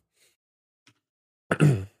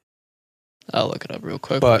 I'll look it up real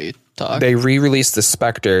quick but while you talk. They re-released the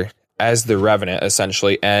Spectre as the Revenant,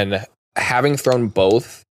 essentially, and having thrown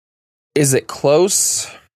both, is it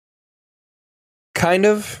close? Kind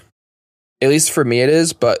of. At least for me it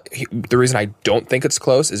is, but the reason I don't think it's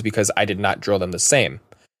close is because I did not drill them the same.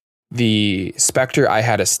 The Spectre, I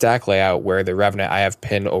had a stack layout where the Revenant, I have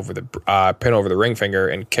pin over the ring finger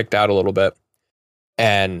and kicked out a little bit.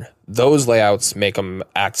 And those layouts make them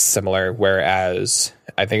act similar, whereas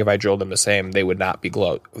I think if I drilled them the same, they would not be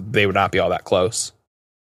they would not be all that close.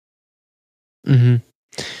 Mm-hmm.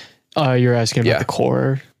 You're asking about the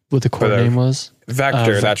core, what the core name was?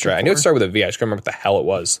 Vector, that's right. Core. I knew it started with a V. I just couldn't remember what the hell it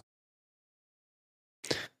was.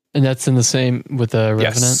 And that's in the same with the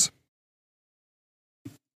Revenant?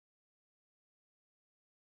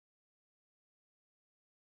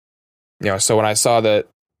 Yes. So when I saw that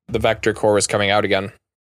the Vector core was coming out again,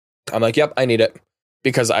 I'm like, yep, I need it.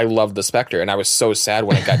 Because I love the Spectre, and I was so sad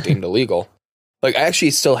when it got deemed illegal. Like, I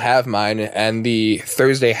actually still have mine, and the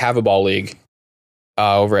Thursday Have-A-Ball League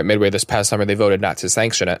over at Midway this past summer, they voted not to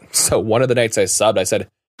sanction it. So one of the nights I subbed, I said,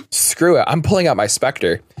 screw it, I'm pulling out my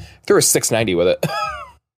Spectre. Threw a 690 with it.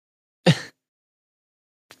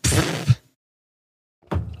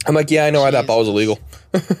 I'm like, yeah, I know why that ball was illegal.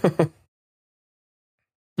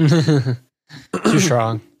 Too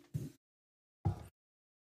strong.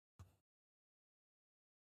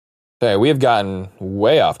 Okay, we have gotten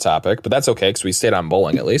way off topic, but that's okay because we stayed on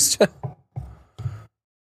bowling at least.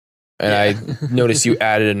 And I noticed you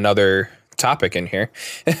added another topic in here.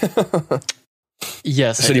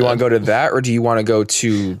 Yes. So do you want to go to that, or do you want to go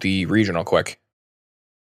to the regional quick?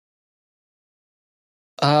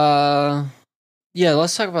 Yeah,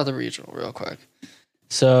 let's talk about the regional real quick.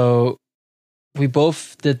 So we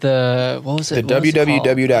both did the, what was it? The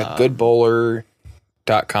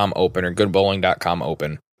www.goodbowler.com open or goodbowling.com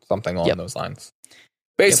open. Something along those lines.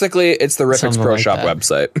 Basically, it's the Riffix Pro Shop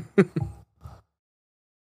website.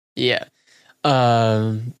 Yeah.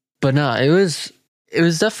 But no, it was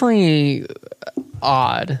definitely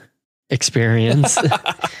odd experience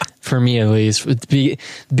for me, at least. With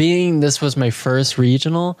being this was my first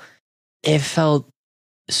regional, it felt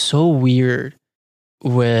so weird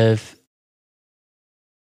with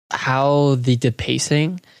how they did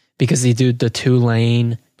pacing, because they do the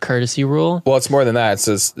 2-lane courtesy rule. Well, it's more than that. It's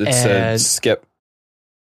a skip,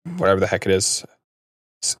 whatever the heck it is.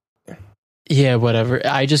 Yeah, whatever.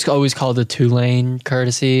 I just always call it a 2-lane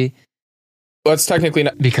courtesy. Well, it's technically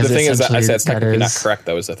not. Because the thing is that I said it's technically not correct,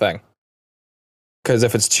 though, is the thing. Because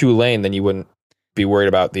if it's 2-lane, then you wouldn't be worried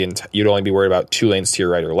about you'd only be worried about 2 lanes to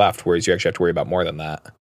your right or left, whereas you actually have to worry about more than that.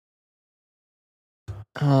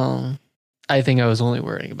 I think I was only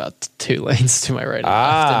worrying about 2 lanes to my right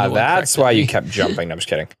and left. That's why you kept jumping. No, I'm just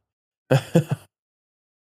kidding.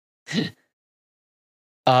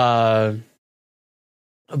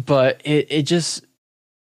 But it just,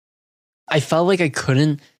 I felt like I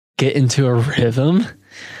couldn't get into a rhythm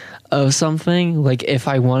of something. Like if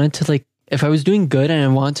I wanted to, like if I was doing good and I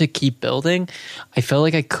wanted to keep building, I felt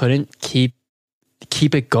like I couldn't keep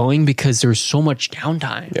it going because there was so much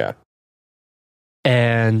downtime. Yeah.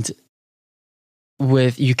 And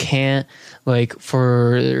you can't, like,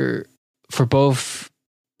 for both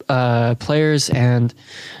players and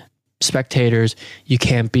spectators, you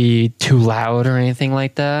can't be too loud or anything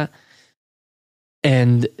like that.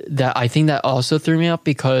 And that, I think that also threw me up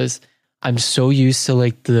because I'm so used to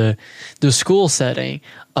like the school setting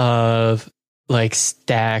of like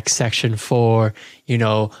stack section 4,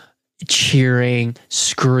 cheering,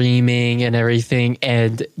 screaming and everything,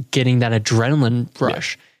 and getting that adrenaline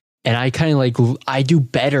rush. Yeah. And I kind of I do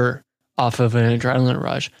better off of an adrenaline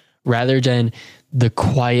rush rather than the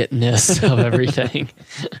quietness of everything.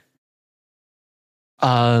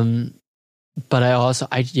 But I also,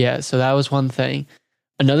 so that was one thing.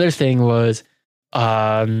 Another thing was,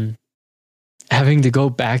 having to go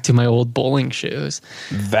back to my old bowling shoes.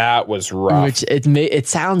 That was rough.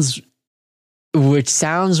 Which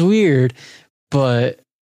sounds weird, but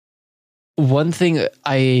one thing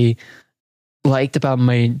I liked about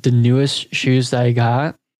the newest shoes that I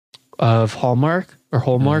got of Hallmark,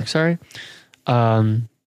 sorry,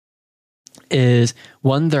 is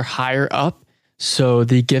one, they're higher up, so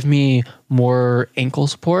they give me more ankle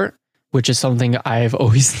support, which is something I've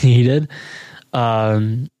always needed.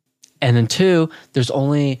 And then 2, there's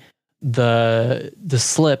only the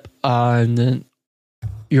slip on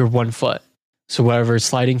your 1 foot. So whatever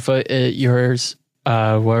sliding foot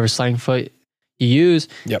whatever sliding foot you use,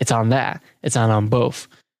 It's on that. It's not on both.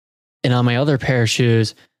 And on my other pair of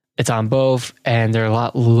shoes, it's on both, and they're a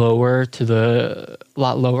lot lower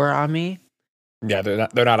on me. Yeah, they're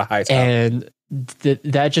not a high top. And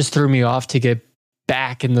that just threw me off to get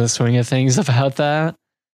back in the swing of things about that.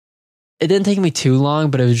 It didn't take me too long,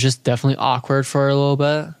 but it was just definitely awkward for a little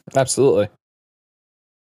bit. Absolutely.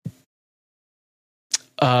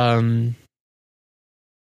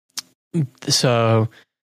 So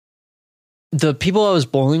the people I was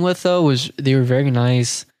bowling with, though, they were very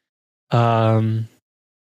nice. They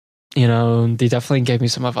definitely gave me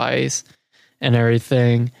some advice and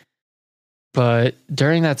everything. But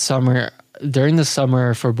during the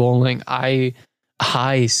summer for bowling, I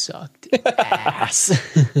sucked ass.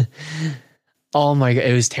 Oh my god,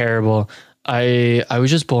 it was terrible. I was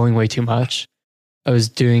just bowling way too much. I was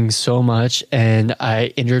doing so much, and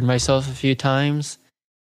I injured myself a few times.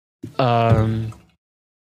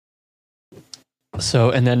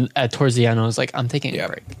 So, and then towards the end, I was like, I'm taking a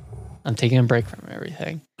break. I'm taking a break from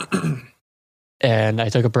everything. And I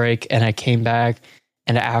took a break, and I came back.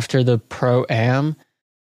 And after the Pro-Am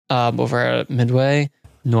over at Midway,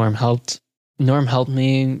 Norm helped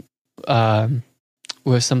me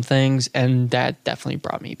with some things, and that definitely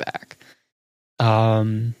brought me back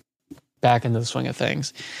into the swing of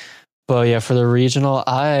things. But yeah, for the regional,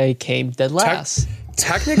 I came dead last.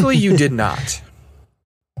 Technically, you did not.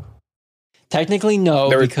 Technically, no,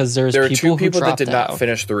 because there are two people that did out. not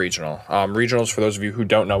finish the regional. Regionals, for those of you who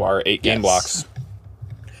don't know, are 8-game blocks,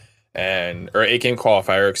 or 8-game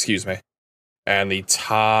qualifier. Excuse me. And they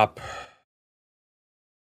took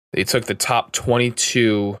the top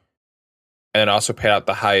 22, and also paid out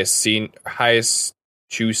the highest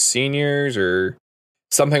two seniors or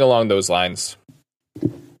something along those lines. There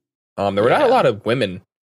were not a lot of women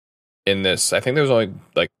in this. I think there was only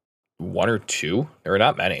like one or two. There were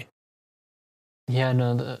not many. Yeah,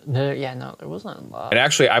 no, there wasn't a lot. And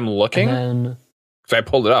actually, I'm looking because I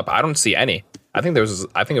pulled it up. I don't see any. I think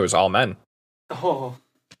it was all men. Oh.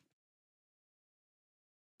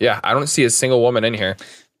 Yeah, I don't see a single woman in here.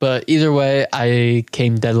 But either way, I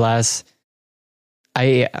came dead last.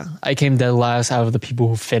 I came dead last out of the people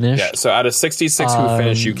who finished. Yeah, so out of 66 who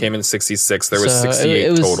finished, you came in 66. There was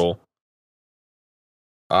 68 total.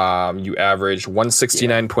 You averaged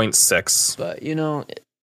 169.6.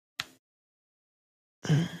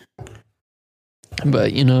 But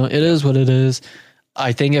it is what it is.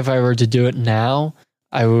 I think if I were to do it now,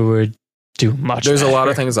 I would do much There's better. a lot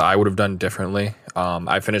of things I would have done differently.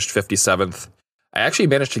 I finished 57th. I actually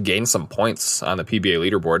managed to gain some points on the PBA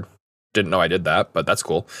leaderboard. Didn't know I did that, but that's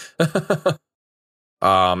cool.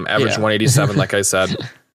 Averaged 187, like I said.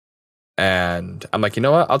 And I'm like, you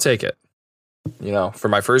know what? I'll take it. For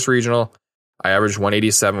my first regional, I averaged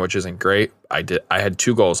 187, which isn't great. I had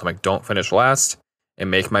two goals. I'm like, don't finish last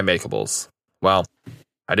and make my makeables. Well,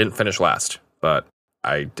 I didn't finish last, but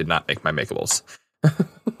I did not make my makeables.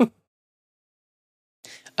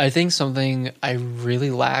 I think something I really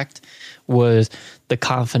lacked was the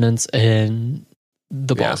confidence in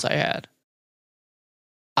the balls I had.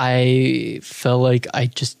 I felt like I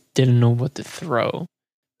just didn't know what to throw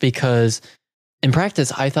because in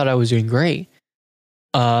practice, I thought I was doing great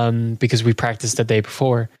because we practiced the day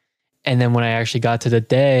before. And then when I actually got to the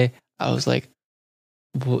day, I was like,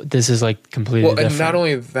 well, this is like completely different. And not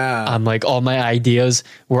only that, I'm like, all my ideas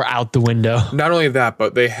were out the window. Not only that,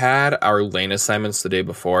 but they had our lane assignments the day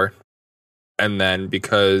before. And then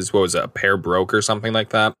because, a pair broke or something like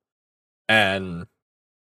that. And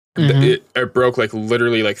it broke like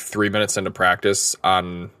literally like 3 minutes into practice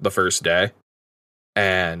on the first day.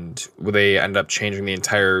 And they ended up changing the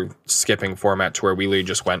entire skipping format to where we literally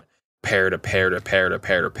just went pair to pair to pair to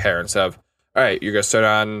pair to pair instead of, all right, you're going to start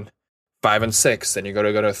on 5 and 6, then you're going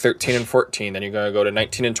to go to 13 and 14, then you're going to go to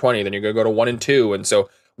 19 and 20, then you're going to go to 1 and 2. And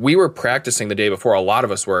so we were practicing the day before. A lot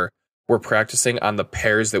of us were practicing on the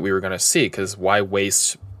pairs that we were going to see, because why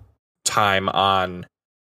waste time on,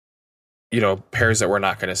 pairs that we're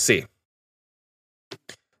not going to see?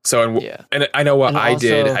 So, and I know what I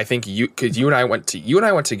did. I think because you and I went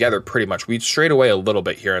together pretty much. We strayed away a little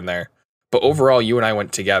bit here and there, but overall, you and I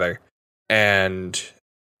went together, and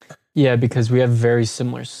yeah, because we have very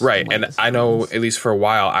similar right. And I know at least for a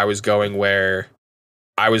while, I was going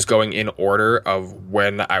in order of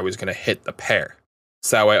when I was going to hit the pair.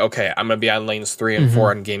 So that way, okay, I'm going to be on lanes 3 and 4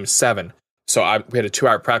 on game 7. So we had a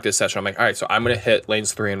 2-hour practice session. I'm like, all right, so I'm going to hit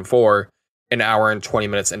lanes 3 and 4 an hour and 20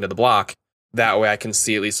 minutes into the block. That way I can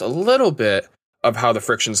see at least a little bit of how the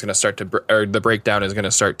friction is going to start to, or the breakdown is going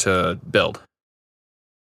to start to build.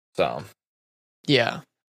 So. Yeah.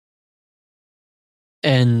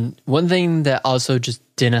 And one thing that also just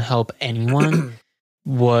didn't help anyone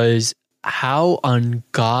was how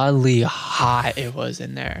ungodly hot it was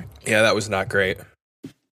in there. Yeah, that was not great.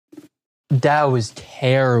 That was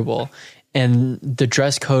terrible. And the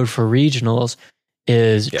dress code for regionals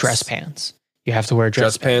is dress pants. You have to wear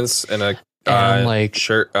dress pants and a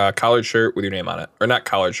shirt, collared shirt with your name on it, or not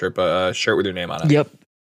collared shirt, but a shirt with your name on it.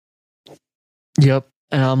 Yep.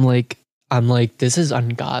 And I'm like, this is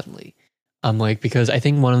ungodly. I'm like, because I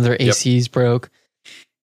think one of their ACs broke,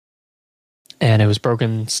 and it was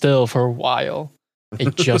broken still for a while.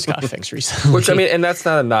 It just got fixed recently. Which, I mean, and that's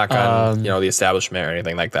not a knock on, the establishment or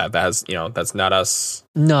anything like that. That's, that's not us.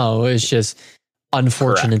 No, it's just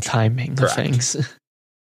unfortunate Correct. timing Correct. of things.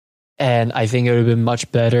 And I think it would have been much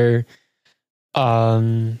better.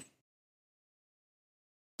 I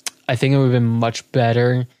think it would have been much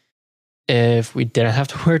better if we didn't have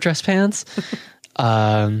to wear dress pants.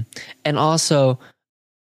 And also,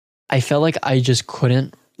 I felt like I just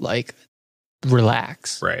couldn't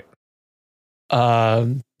relax. Right.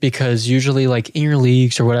 Because usually in your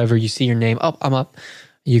leagues or whatever, you see your name, I'm up,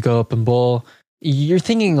 you go up and bowl. You're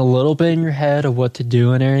thinking a little bit in your head of what to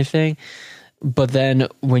do and everything. But then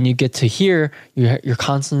when you get to here, you're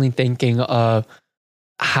constantly thinking of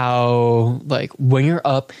how when you're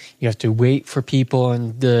up, you have to wait for people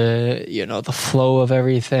and the flow of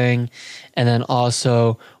everything. And then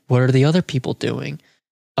also, what are the other people doing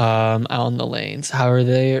out on the lanes? How are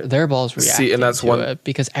their balls reacting? See, and that's to it?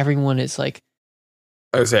 Because everyone is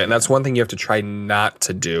I would say, and that's one thing you have to try not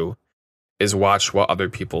to do is watch what other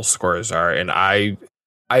people's scores are. And I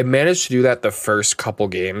managed to do that the first couple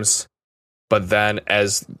games, but then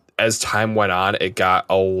as time went on, it got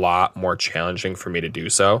a lot more challenging for me to do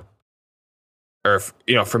so. Or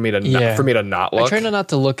for me to not look. I try not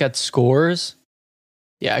to look at scores.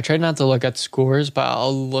 Yeah, I try not to look at scores, but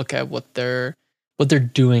I'll look at what they're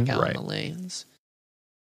doing out in the lanes.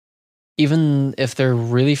 Even if they're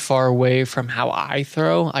really far away from how I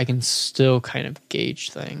throw, I can still kind of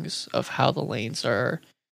gauge things of how the lanes are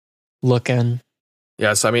looking.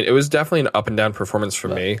 Yeah, so I mean, it was definitely an up and down performance for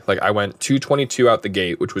me. I went 222 out the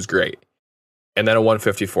gate, which was great. And then a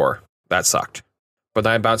 154. That sucked. But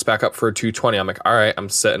then I bounced back up for a 220. I'm like, all right, I'm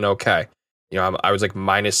sitting okay. I was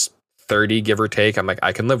minus 30, give or take. I'm like,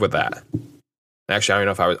 I can live with that. And actually, I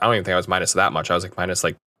don't even think I was minus that much. I was minus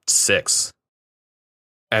 6.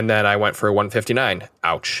 And then I went for a 159.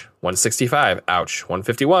 Ouch. 165. Ouch.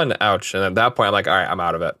 151. Ouch. And at that point, I'm like, all right, I'm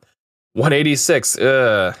out of it. 186.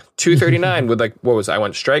 239 with I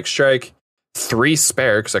went strike, 3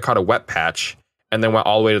 spare because I caught a wet patch, and then went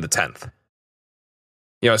all the way to the 10th.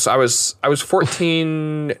 So I was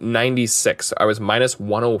 1496. I was minus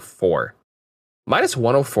 104. Minus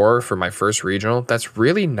 104 for my first regional. That's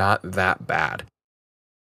really not that bad.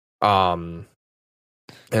 And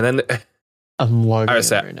then I'm logging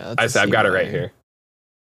right now. I've got it right here.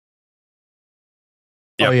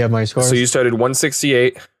 Yep. Oh, yeah, my score. So you started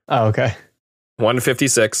 168. Oh, okay.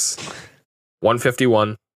 156,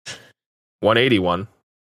 151, 181,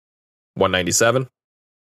 197,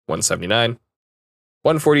 179,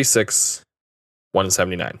 146,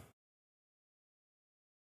 179.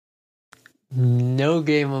 No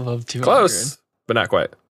game above 200. Close, but not quite.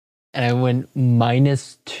 And I went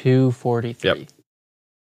minus 243. Yep.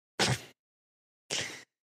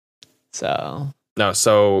 So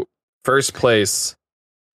first place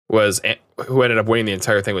was, who ended up winning the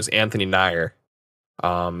entire thing, was Anthony Nyer.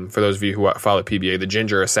 For those of you who follow PBA, the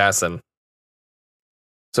Ginger Assassin.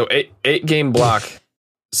 So 8 game block,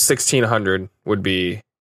 1600 would be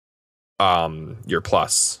your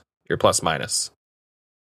plus minus.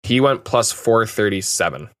 He went plus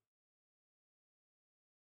 437.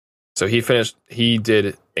 So he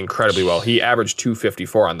did incredibly well. He averaged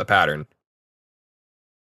 254 on the pattern.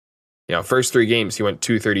 First 3 games, he went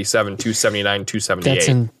 237, 279,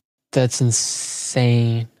 278. That's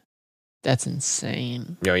insane. That's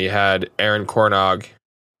insane. You had Aaron Kornog,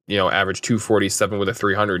 average 247 with a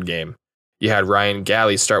 300 game. You had Ryan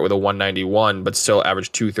Galley start with a 191, but still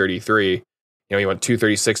average 233. He went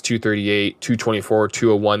 236, 238, 224,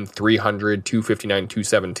 201, 300, 259,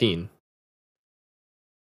 217.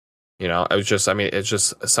 It's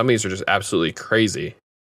just, some of these are just absolutely crazy.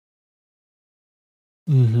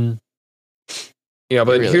 Mm-hmm. But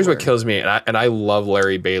really here's what kills me, and I love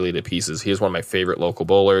Larry Bailey to pieces. He is one of my favorite local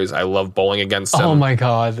bowlers. I love bowling against him. Oh my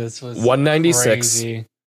God, this was 196, crazy.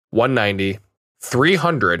 190,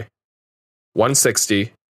 300,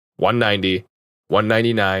 160, 190,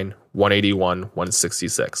 199, 181,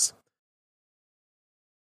 166.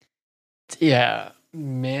 Yeah,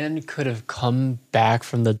 man could have come back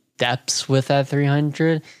from the depths with that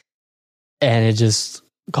 300, and it just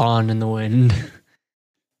gone in the wind.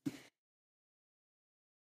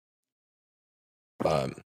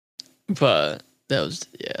 But that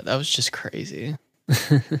was just crazy.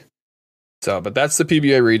 But that's the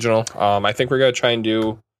PBA regional. I think we're gonna try and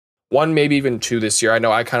do 1, maybe even 2 this year. I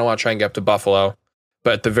know I kind of want to try and get up to Buffalo,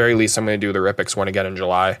 but at the very least, I'm gonna do the Ripix one again in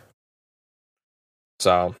July.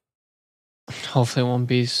 So hopefully, it won't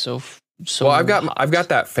be so. Well, I've got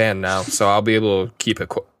that fan now, so I'll be able to keep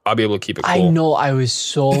it. I'll be able to keep it cool. I know. I was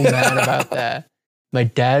so mad about that. My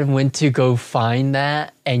dad went to go find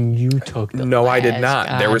that, and you took the No, I did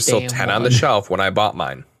not. There were still goddamn 10 on the one. shelf when I bought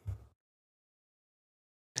mine.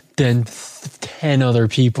 Then 10 other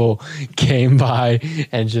people came by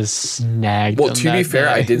and just snagged them. Well, to be fair,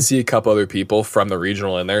 day. I did see a couple other people from the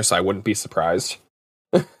regional in there, so I wouldn't be surprised.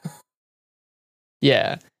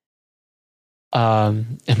 Yeah.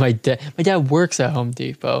 And my dad works at Home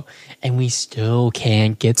Depot, and we still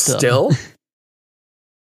can't get them.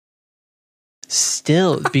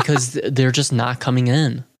 Still, because they're just not coming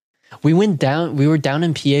in. We were down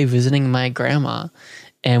in PA visiting my grandma,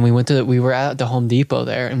 and we were at the Home Depot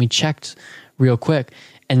there, and we checked real quick,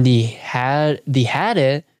 and they had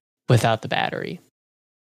it without the battery.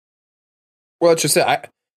 Well, it's just it. I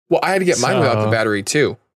had to get mine without the battery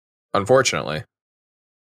too, unfortunately.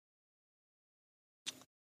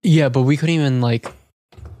 Yeah, but we couldn't even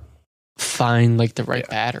find the right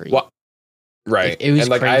battery. Well, right. It was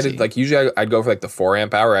and crazy. I had usually I'd go for the 4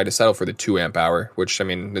 amp hour. I had to settle for the 2 amp hour, which I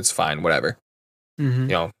mean it's fine, whatever.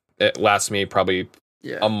 Mm-hmm. It lasts me probably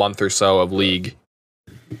a month or so of league,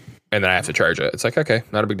 and then I have to charge it. It's okay,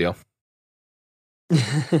 not a big deal.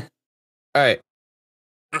 All right.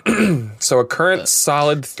 So a current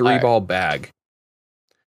solid 3-ball bag.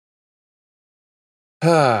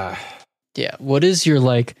 Yeah. What is your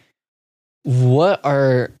what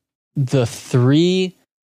are the 3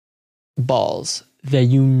 balls that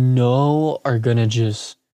you know are gonna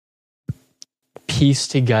just piece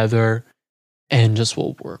together and just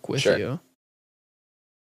will work with you?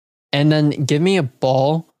 And then give me a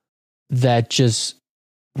ball that just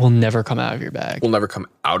will never come out of your bag. Will never come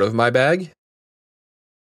out of my bag?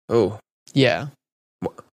 Oh. Yeah.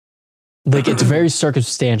 It's very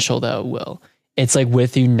circumstantial that it will. It's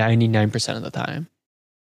with you 99% of the time.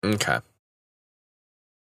 Okay.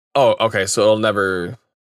 Oh, okay. So it'll never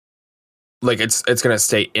it's going to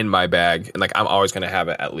stay in my bag, and I'm always going to have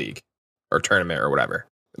it at league or tournament or whatever.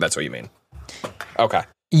 That's what you mean. Okay.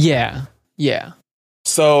 Yeah. Yeah.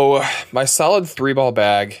 So my solid 3-ball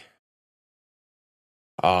bag,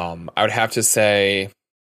 I would have to say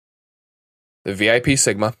the VIP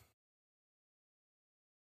Sigma.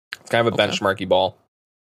 It's kind of a benchmarky ball.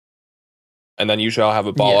 And then usually I'll have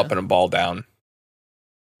a ball up and a ball down.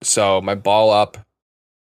 So my ball up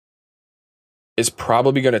is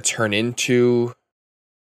probably going to turn into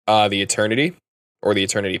the Eternity or the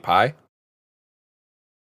Eternity Pi.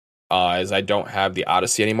 As I don't have the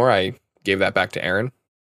Odyssey anymore, I gave that back to Aaron.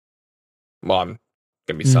 Well, I'm going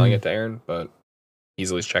to be selling it to Aaron, but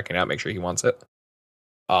he's at least checking it out, make sure he wants it.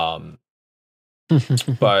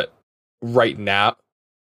 But right now...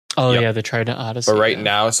 Oh, yeah, the Trident Odyssey. But right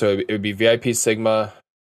now, so it would be VIP Sigma.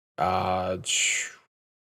 Ball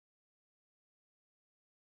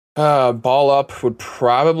up would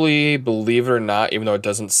probably, believe it or not, even though it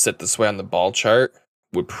doesn't sit this way on the ball chart,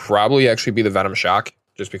 would probably actually be the Venom Shock,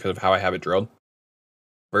 just because of how I have it drilled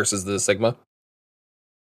versus the Sigma.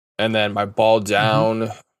 And then my ball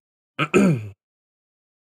down,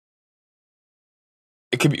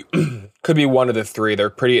 it could be one of the 3.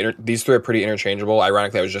 They're these 3 are pretty interchangeable.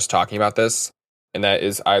 Ironically, I was just talking about this, and that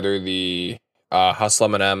is either the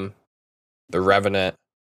Hustle M&M, the Revenant,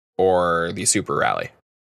 or the Super Rally.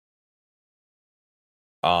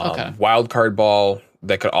 Wild card ball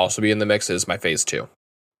that could also be in the mix is my Phase 2,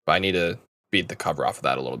 but I need to beat the cover off of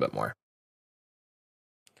that a little bit more.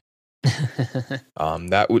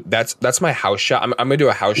 That's my house shot. I'm gonna do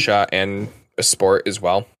a house shot and a sport as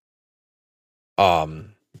well.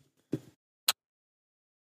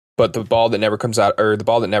 But the ball that never comes out, or the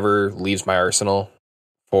ball that never leaves my arsenal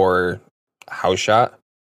for house shot,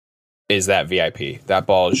 is that VIP. That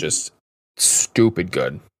ball is just stupid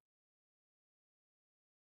good.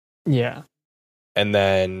 Yeah. And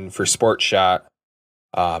then for sport shot,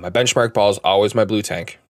 my benchmark ball is always my blue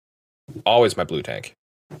tank. Always my blue tank.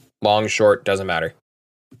 Long, short, doesn't matter.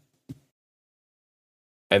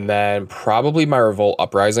 And then probably my Revolt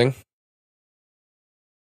Uprising.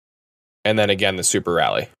 And then again, the Super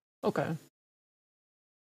Rally. Okay.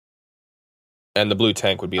 And the blue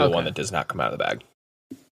tank would be the one that does not come out of the bag.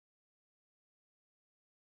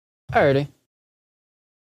 Alrighty.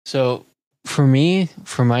 So for me,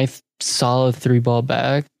 for my solid 3-ball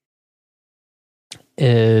bag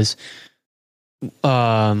is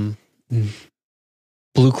Blue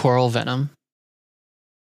Coral Venom.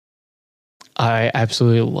 I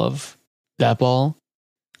absolutely love that ball.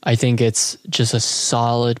 I think it's just a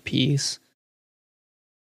solid piece.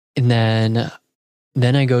 And then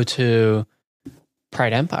I go to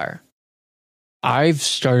Pride Empire. I've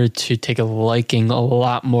started to take a liking a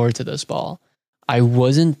lot more to this ball. I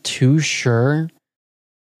wasn't too sure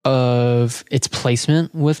of its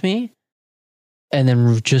placement with me, And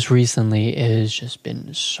then just recently, it has just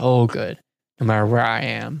been so good, no matter where I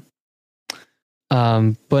am.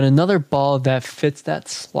 But another ball that fits that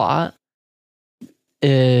slot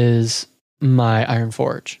is my Iron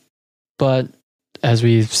Forge. But as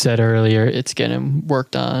we said earlier, it's getting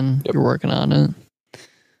worked on. Yep. You're working on it.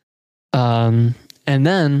 And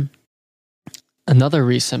then another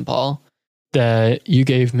recent ball that you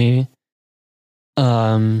gave me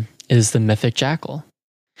is the Mythic Jackal.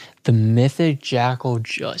 The Mythic Jackal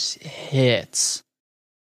just hits.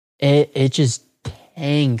 It just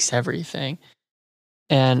tanks everything.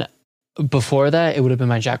 And before that, it would have been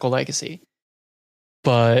my Jackal Legacy.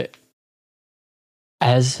 But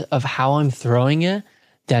as of how I'm throwing it,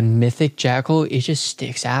 that Mythic Jackal, it just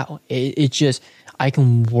sticks out. It just, I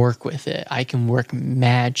can work with it. I can work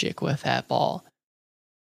magic with that ball.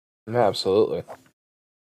 Yeah, absolutely.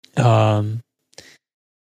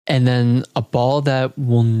 And then a ball that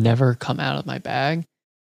will never come out of my bag,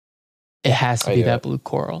 it has to be that blue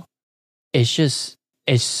coral. It's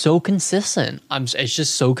so consistent. It's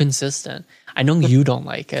just so consistent. I know you don't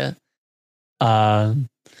like it. But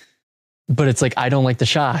it's like, I don't like the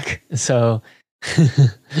shock. So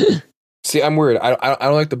see, I'm weird. I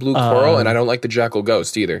don't like the blue coral, and I don't like the Jackal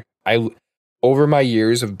Ghost either. Over my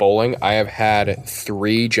years of bowling, I have had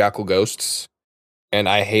 3 Jackal Ghosts, and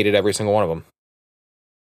I hated every single one of them.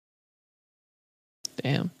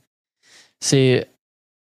 Damn. See,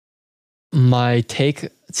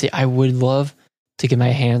 I would love to get my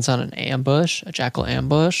hands on an ambush, a Jackal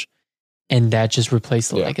ambush, and that just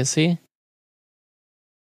replaced the legacy.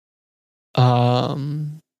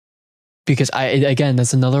 Because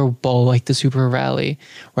that's another ball like the Super Rally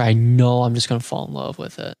where I know I'm just gonna fall in love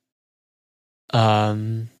with it.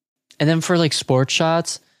 And then for like sports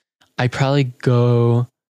shots, I probably go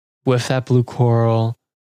with that blue coral.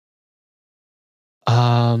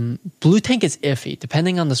 Blue tank is iffy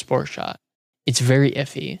depending on the sport shot. It's very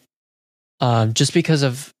iffy. Just because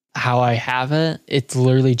of how I have it, it's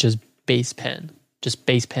literally just base pin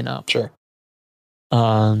up. Sure.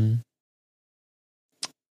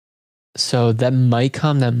 So that might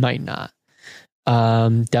come, that might not.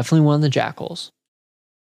 Definitely one of the Jackals.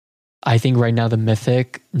 I think right now the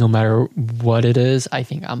Mythic, no matter what it is, I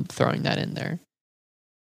think I'm throwing that in there.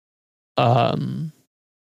 And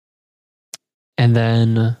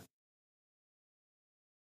then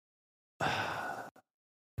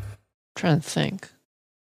trying to think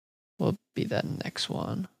what would be that next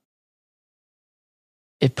one.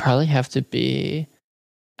 It'd probably have to be,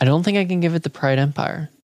 I don't think I can give it the Pride Empire.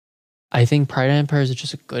 I think Pride Empire is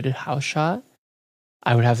just a good house shot.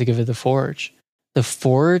 I would have to give it the Forge. The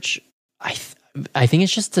Forge, I think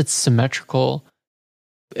it's just it's symmetrical.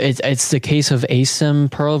 It's the case of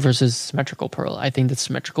asim pearl versus symmetrical pearl. I think the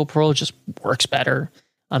symmetrical pearl just works better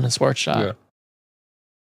on a sports shot.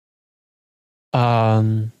 Yeah.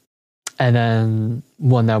 And then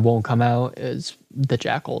one that won't come out is the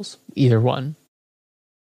Jackals. Either one.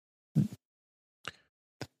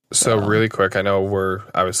 So really quick, I know we're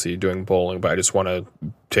obviously doing bowling, but I just want to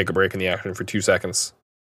take a break in the action for 2 seconds.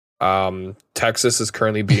 Texas is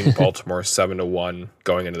currently beating Baltimore 7-1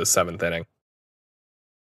 going into the 7th inning.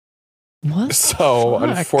 What? So,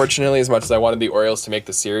 unfortunately, as much as I wanted the Orioles to make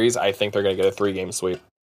the series, I think they're going to get a 3-game sweep.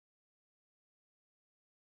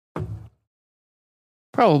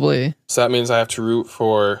 Probably. So that means I have to root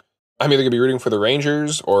for... I'm either going to be rooting for the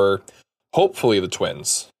Rangers or hopefully the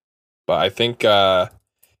Twins. But I think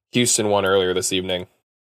Houston won earlier this evening.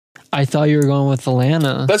 I thought you were going with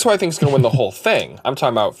Atlanta. That's who I think is going to win the whole thing. I'm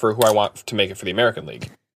talking about for who I want to make it for the American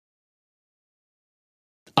League.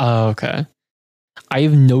 Oh, okay. I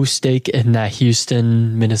have no stake in that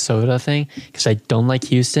Houston-Minnesota thing because I don't like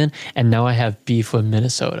Houston, and now I have beef with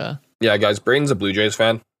Minnesota. Yeah, guys, Braedyn's a Blue Jays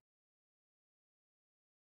fan.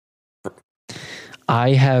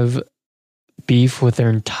 I have beef with their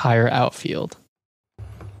entire outfield.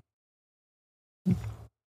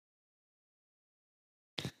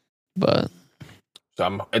 But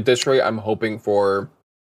so at this rate, I'm hoping for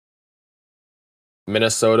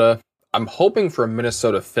Minnesota. I'm hoping for a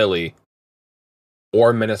Minnesota Philly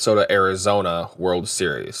or Minnesota Arizona World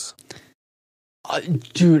Series.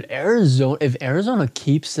 Dude, if Arizona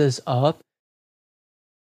keeps this up,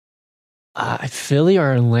 Philly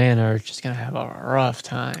or Atlanta are just gonna have a rough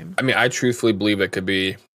time. I mean, I truthfully believe it could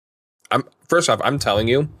be. First off, I'm telling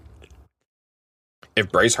you, if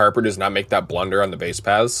Bryce Harper does not make that blunder on the base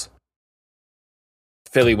paths,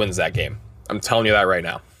 Philly wins that game. I'm telling you that right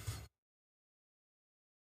now.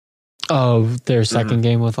 Oh, their second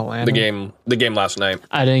game with Atlanta? The game last night.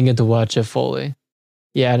 I didn't get to watch it fully.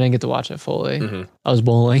 Yeah, I didn't get to watch it fully. Mm-hmm. I was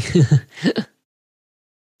bowling.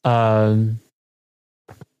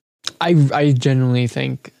 I genuinely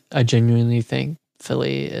think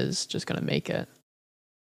Philly is just gonna make it.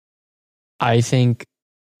 I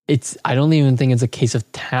don't even think it's a case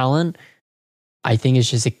of talent. I think it's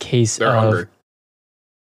just a case They're of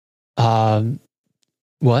hungry.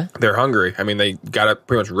 What? They're hungry. I mean, they got it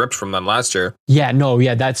pretty much ripped from them last year. Yeah, no,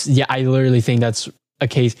 yeah, I literally think that's a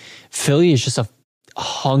case. Philly is just a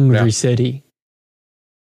hungry city.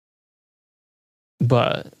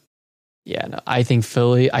 But yeah, no, I think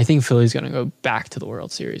Philly's going to go back to the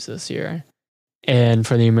World Series this year. And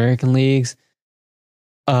for the American leagues,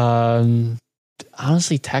 honestly,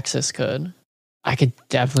 Texas could. I could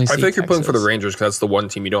definitely see I think you're pulling for the Texas. Rangers because that's the one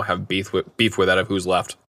team you don't have beef with out of who's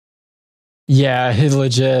left. Yeah,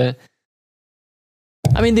 legit.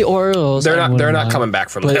 I mean, the Orioles. They're not coming back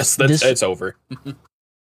from this. It's over.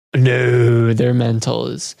 No, their mental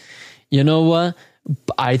is. You know what?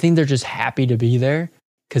 I think they're just happy to be there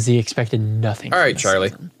because they expected nothing. All right,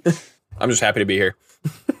 Charlie. I'm just happy to be here.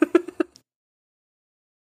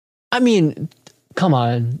 I mean, come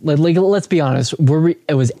on. Let's be honest.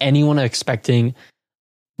 Was anyone expecting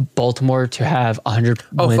Baltimore to have 100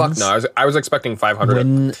 wins? Oh, fuck no. I was expecting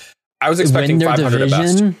 500. I was expecting 500 at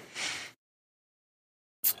best.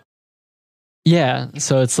 Yeah,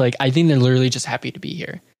 so it's like, I think they're literally just happy to be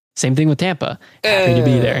here. Same thing with Tampa. Happy to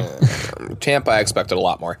be there. Tampa, I expected a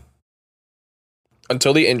lot more.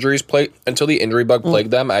 Until the injury bug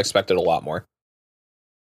plagued them, I expected a lot more.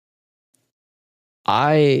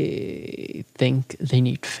 I think they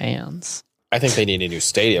need fans. I think they need a new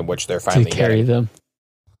stadium, which they're finally to carry getting. Them.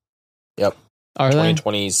 Yep. Are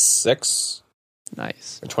 2026?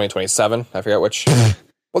 Nice. Or 2027? I forget which.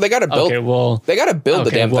 Well, they got to build. Okay, well, they got to build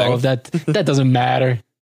the damn thing. That doesn't matter.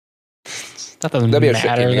 That doesn't There'll be matter.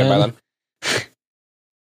 A shit team here by then.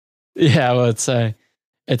 Yeah, well,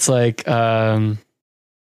 it's like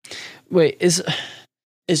wait, is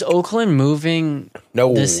Oakland moving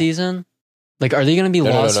this season? Like, are they going to be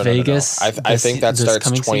Las Vegas? No. I think that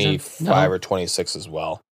starts 25 or 26 as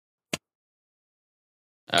well.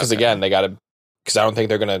 Because again, they got to. Because I don't think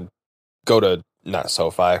they're going to go to not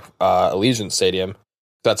SoFi, Allegiant Stadium.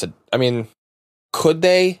 I mean, could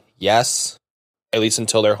they? Yes, at least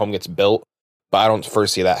until their home gets built. But I don't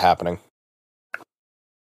foresee that happening.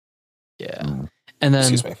 Yeah, and then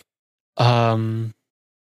excuse me.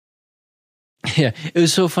 Yeah, it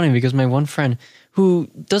was so funny because my one friend who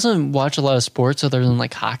doesn't watch a lot of sports other than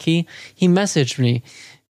like hockey, he messaged me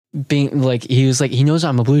being like, he knows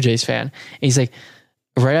I'm a Blue Jays fan. And he's like,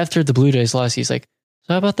 right after the Blue Jays lost, he's like,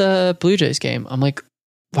 so how about the Blue Jays game? I'm like,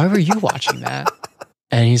 why were you watching that?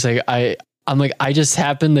 And he's like, I'm like, I just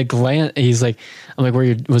happened to glance. He's like, I'm like,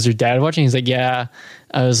 was your dad watching? He's like, yeah.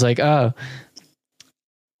 I was like, oh.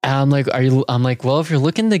 And I'm like, I'm like, well, if you're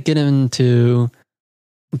looking to get into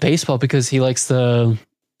baseball because he likes the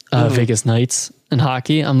Vegas Knights and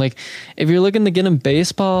hockey, I'm like, if you're looking to get in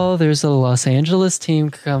baseball, there's a Los Vegas team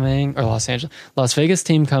coming. And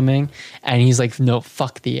he's like, no,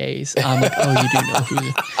 fuck the A's. I'm like, oh, you do know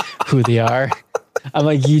who they are. I'm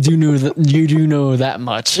like, you do know that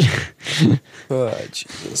much. Oh,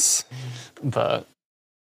 Jesus. But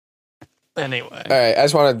anyway. All right, I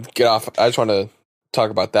just want to get off. I just want to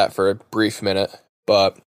talk about that for a brief minute.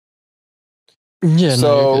 But yeah,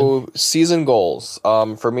 so season goals.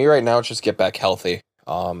 For me right now, it's just get back healthy.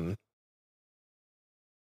 The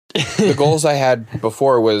goals I had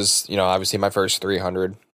before was, obviously my first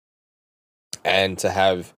 300, and to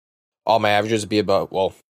have all my averages be about.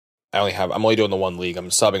 Well, I'm only doing the one league. I'm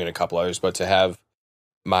subbing in a couple others, but to have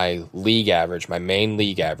my league average, my main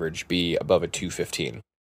league average, be above a 215,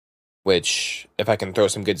 which if I can throw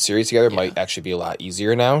some good series together, might actually be a lot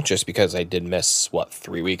easier now, just because I did miss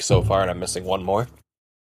 3 weeks so far, and I'm missing one more.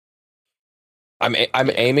 I'm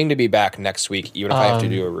aiming to be back next week, even if I have to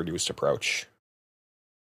do a reduced approach.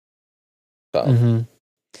 So.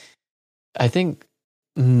 I think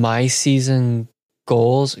my season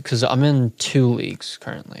goals, because I'm in 2 leagues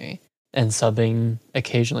currently and subbing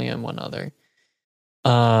occasionally in one other.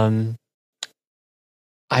 I've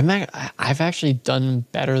actually done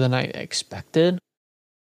better than I expected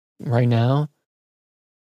right now.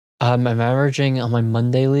 I'm averaging on my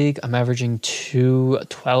Monday league, I'm averaging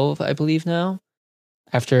 212, I believe now,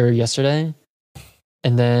 after yesterday.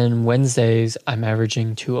 And then Wednesdays, I'm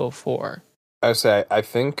averaging 204. I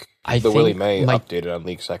think Willie May updated on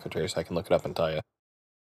League Secretary, so I can look it up and tell you.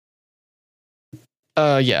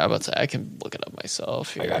 Yeah, but I can look it up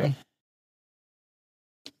myself here. I got it.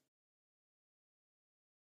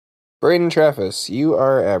 Braedyn Travis, you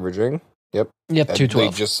are averaging. Yep,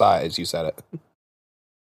 212. Just size, you said it.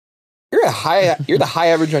 You're the high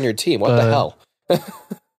average on your team. What the hell?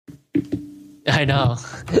 I know.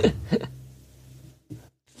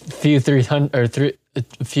 Few 300 or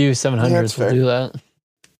a few 700s will do that.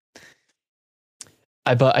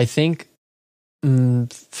 But I think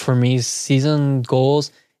for me, season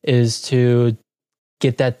goals is to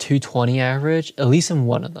get that 220 average, at least in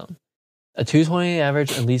one of them. A 220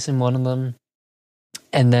 average, at least in one of them.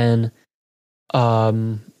 And then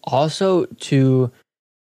also to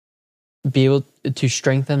be able to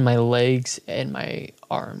strengthen my legs and my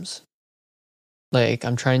arms. Like,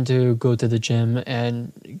 I'm trying to go to the gym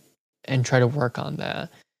and try to work on that,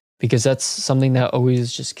 because that's something that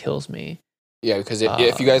always just kills me. Yeah, because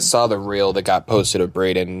if you guys saw the reel that got posted of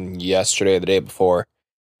Braedyn yesterday or the day before,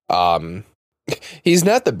 he's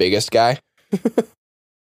not the biggest guy.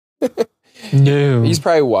 No. He's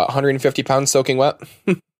probably, 150 pounds soaking wet?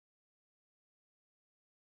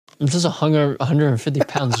 I'm just 150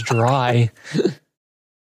 pounds dry.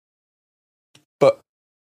 But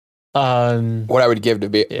what I would give to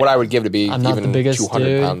be I'm not even the biggest 200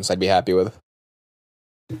 dude. pounds, I'd be happy with.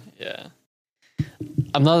 Yeah.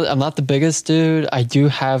 I'm not the biggest dude. I do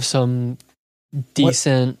have some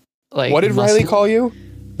decent What did Riley call you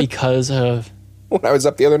because of when I was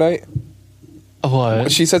up the other night?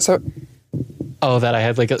 What? She said something. Oh, that I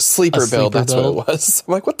had like a sleeper build. That's what it was.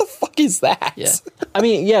 I'm like, what the fuck is that? Yeah.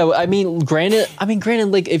 Granted,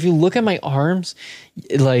 like, if you look at my arms,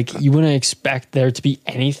 like, you wouldn't expect there to be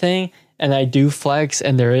anything, and I do flex,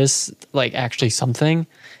 and there is like actually something,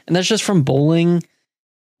 and that's just from bowling,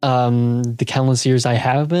 the countless years I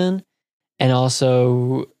have been, and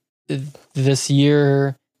also this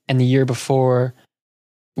year and the year before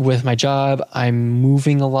with my job. I'm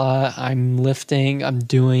moving a lot. I'm lifting. I'm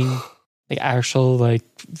doing like actual like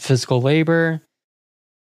physical labor.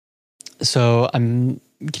 So I'm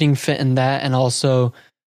getting fit in that. And also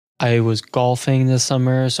I was golfing this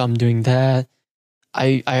summer, so I'm doing that.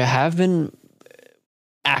 I have been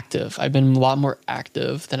active. I've been a lot more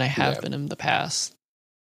active than I have been in the past.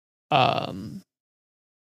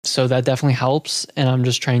 So that definitely helps. And I'm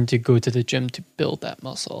just trying to go to the gym to build that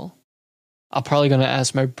muscle. I'm probably going to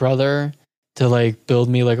ask my brother to like build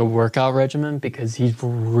me like a workout regimen, because he's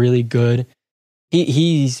really good.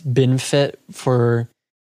 He's been fit for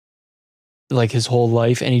like his whole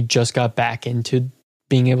life, and he just got back into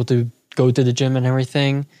being able to go to the gym and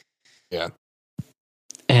everything. Yeah.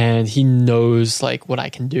 And he knows like what I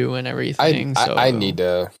can do and everything. I need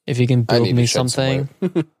to, if he can build me something.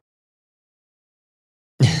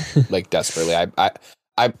 Like, desperately.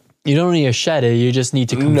 You don't need to shed it. You just need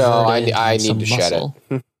to convert it. I need to shed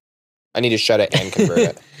it. I need to shed it and convert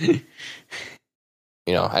it.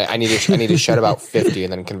 You know, I need to shed about 50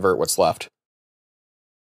 and then convert what's left.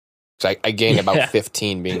 So I gained about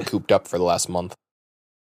 15 being cooped up for the last month.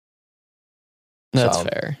 That's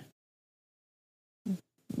fair.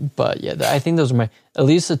 But yeah, I think those are at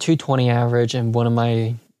least a 220 average in one of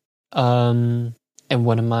my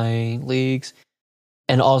leagues,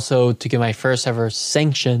 and also to get my first ever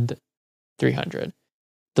sanctioned 300.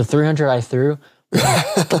 The 300 I threw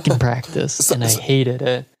was fucking practice, and I hated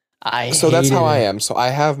it. So that's how I am. So I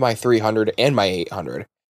have my 300 and my 800.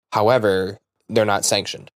 However, they're not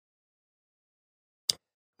sanctioned.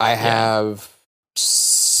 I have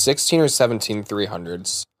 16 or 17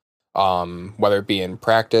 300s, whether it be in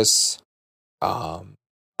practice,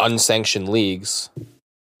 unsanctioned leagues,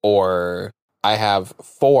 or I have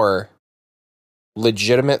 4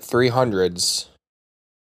 legitimate 300s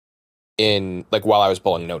in, like, while I was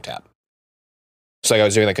bowling no tap. So like I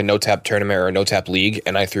was doing like a no tap tournament or a no tap league,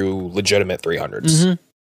 and I threw legitimate 300s. Mm-hmm.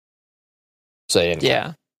 So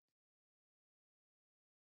yeah.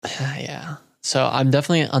 Yeah. So I'm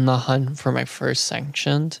definitely on the hunt for my first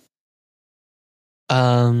sanctioned.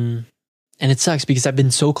 And it sucks because I've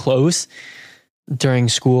been so close during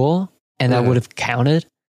school, and that would have counted.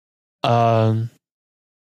 Like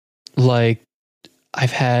I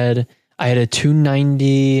had a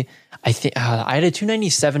 290. I think I had a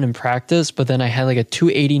 297 in practice, but then I had like a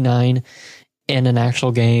 289 in an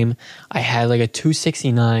actual game. I had like a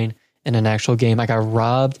 269 in an actual game. I got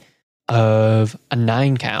robbed of a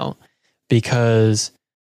 9 count because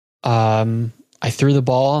I threw the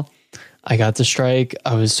ball. I got the strike.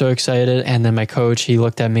 I was so excited. And then my coach, he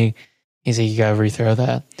looked at me. He's like, you got to rethrow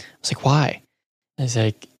that. I was like, why? And he's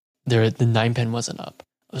like, the 9 pin wasn't up.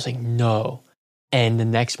 I was like, no. And the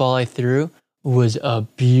next ball I threw was a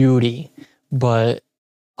beauty. But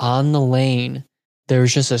on the lane, there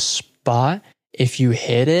was just a spot. If you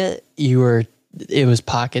hit it, it was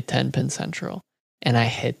pocket 10 pin central. And I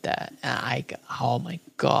hit that. And oh my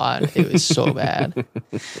God, it was so bad.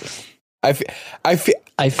 I feel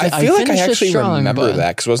like I actually remember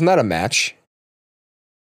that, because wasn't that a match?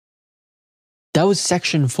 That was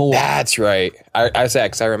section 4. That's right. I said,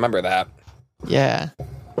 because I remember that. Yeah.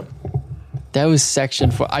 That was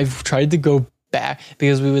section 4. I've tried to go back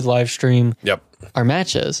because we would live stream our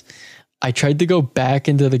matches. I tried to go back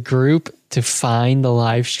into the group to find the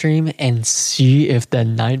live stream and see if the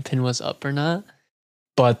 9 pin was up or not.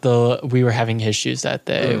 But we were having issues that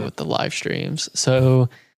day with the live streams. So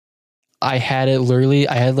I had it literally,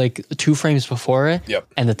 I had like 2 frames before it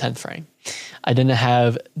and the 10th frame. I didn't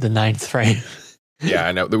have the 9th frame. Yeah,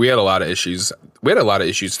 I know. We had a lot of issues. We had a lot of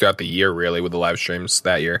issues throughout the year, really, with the live streams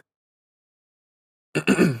that year.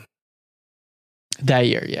 That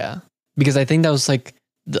year, yeah. Because I think that was like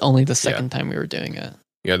only the second time we were doing it.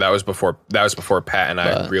 Yeah, that was before Pat and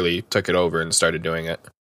I really took it over and started doing it.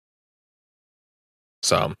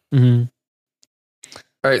 So. Mm-hmm.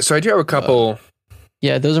 All right, so I do have a couple.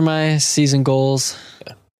 Yeah, those are my season goals.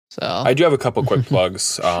 Yeah. So I do have a couple quick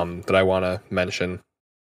plugs that I want to mention.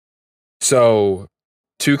 So,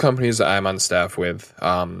 2 companies that I'm on staff with.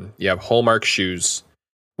 You have Hallmark Shoes,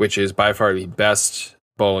 which is by far the best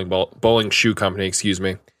bowling shoe company,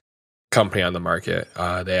 company on the market.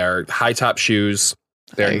 They are high top shoes.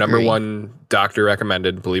 They're number 1 doctor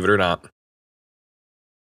recommended, believe it or not.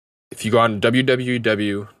 If you go on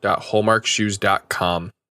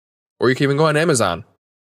www.hallmarkshoes.com, or you can even go on Amazon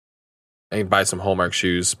and buy some Hallmark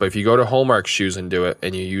shoes. But if you go to Hallmark Shoes and do it,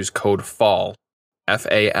 and you use code FALL,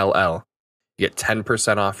 FALL, you get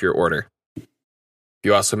 10% off your order.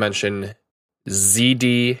 You also mention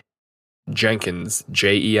ZD Jenkins,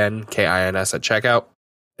 JENKINS at checkout.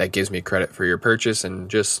 That gives me credit for your purchase and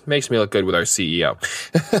just makes me look good with our CEO.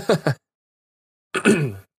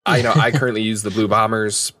 I currently use the Blue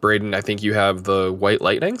Bombers. Braedyn, I think you have the White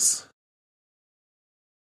Lightnings.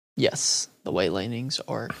 Yes, the White Lightnings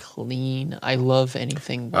are clean. I love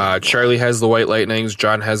anything. Charlie has the White Lightnings.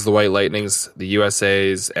 John has the White Lightnings, the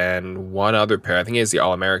USAs, and one other pair. I think he has the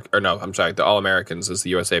All-American. Or no, I'm sorry, the All-Americans is the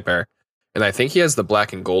USA pair. And I think he has the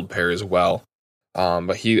black and gold pair as well.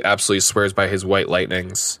 But he absolutely swears by his White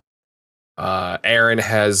Lightnings. Aaron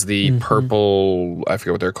has the purple, I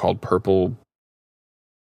forget what they're called, purple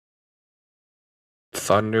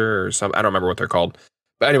Thunder or something. I don't remember what they're called.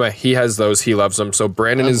 But anyway, he has those. He loves them. So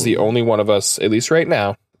Brandon is the only one of us, at least right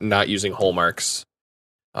now, not using hallmarks.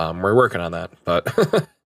 We're working on that. But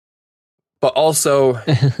but also,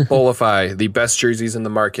 Bowlify, the best jerseys in the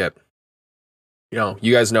market. You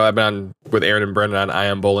guys know I've been on with Aaron and Brandon on I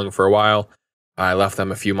Am Bowling for a while. I left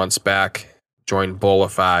them a few months back, joined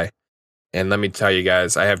Bowlify. And let me tell you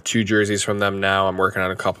guys, I have 2 jerseys from them now. I'm working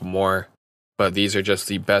on a couple more. But these are just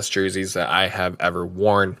the best jerseys that I have ever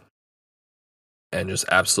worn. And just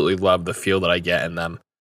absolutely love the feel that I get in them.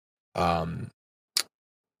 If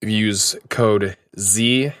you use code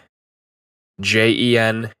ZJENKIN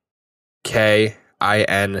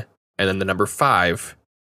and then the number 5,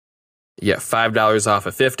 you get $5 off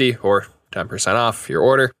of 50 or 10% off your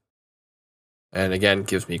order. And again,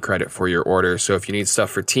 gives me credit for your order. So if you need stuff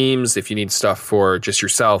for teams, if you need stuff for just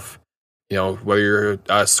yourself, whether you're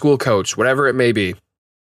a school coach, whatever it may be,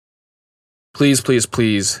 please go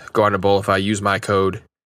on to Bowlify. Use my code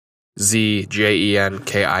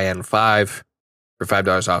ZJENKIN5 for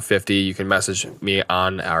 $5 off 50. You can message me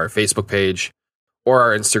on our Facebook page or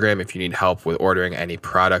our Instagram if you need help with ordering any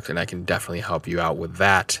product, and I can definitely help you out with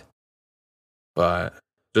that. But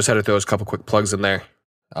just had to throw a couple quick plugs in there.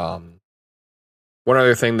 One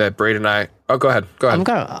other thing that Braedyn and I... Oh, go ahead. I'm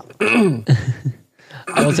going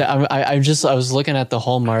I was looking at the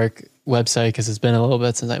Hallmark website because it's been a little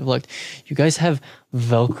bit since I've looked. You guys have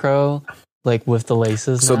Velcro, like with the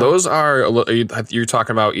laces. So those are... You're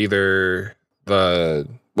talking about either the...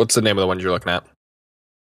 What's the name of the ones you're looking at?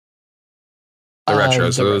 The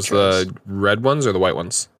retros. So those the red ones or the white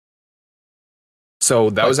ones?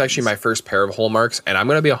 So that was actually my first pair of Hallmarks, and I'm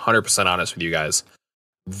going to be 100% honest with you guys.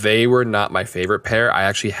 They were not my favorite pair. I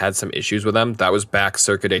actually had some issues with them. That was back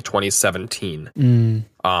circa day 2017.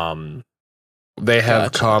 They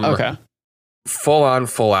have come full on,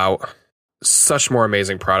 full out. Such more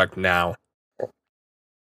amazing product now.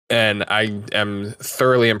 And I am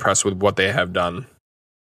thoroughly impressed with what they have done.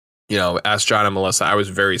 Ask John and Melissa. I was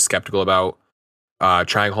very skeptical about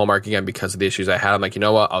trying Hallmark again because of the issues I had. I'm like, you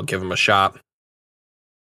know what? I'll give them a shot.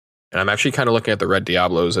 And I'm actually kind of looking at the Red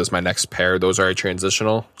Diablos as my next pair. Those are a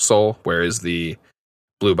transitional sole, whereas the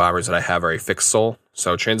Blue Bombers that I have are a fixed sole.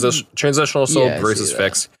 So transitional sole versus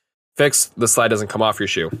fixed. Fixed, the slide doesn't come off your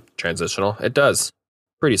shoe. Transitional, it does.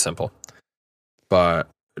 Pretty simple. But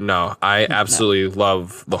no, I absolutely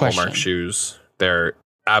love the Hallmark shoes. They're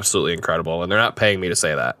absolutely incredible. And they're not paying me to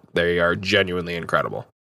say that. They are genuinely incredible.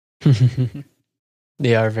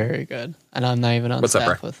 They are very good. And I'm not even on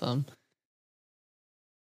staff with them.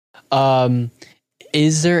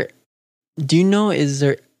 Is there? Do you know? Is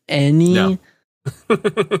there any No.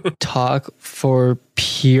 talk for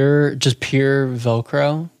pure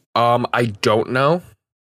Velcro? I don't know.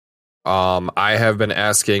 I have been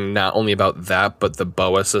asking not only about that, but the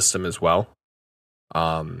BOA system as well.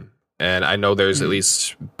 And I know there's at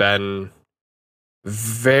least been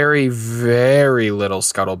very, very little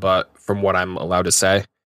scuttlebutt from what I'm allowed to say.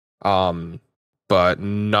 But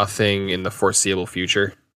nothing in the foreseeable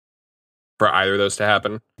future for either of those to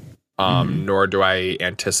happen. Nor do I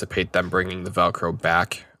anticipate them bringing the Velcro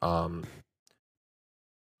back.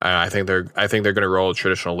 I think they're going to roll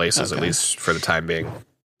traditional laces, at least for the time being.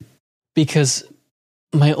 Because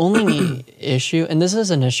my only issue, and this is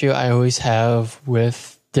an issue I always have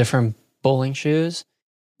with different bowling shoes,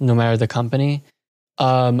 no matter the company,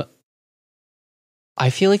 I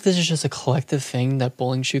feel like this is just a collective thing that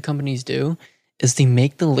bowling shoe companies do, is they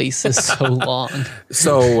make the laces so long.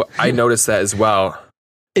 So I noticed that as well.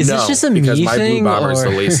 Is this just a me because my thing, Blue Bombers, or?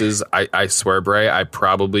 the laces, I swear, Bray, I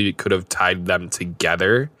probably could have tied them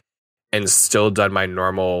together and still done my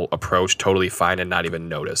normal approach totally fine and not even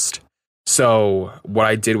noticed. So what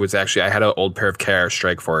I did was actually I had an old pair of KR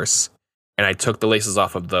Strike Force, and I took the laces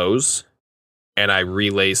off of those, and I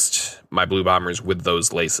relaced my Blue Bombers with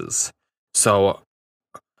those laces. So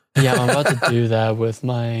Yeah, I'm about to do that with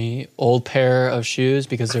my old pair of shoes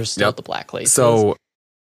because there's still the black laces. So,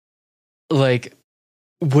 like,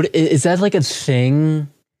 is that like a thing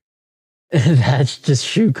that just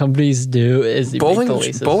shoe companies do? Is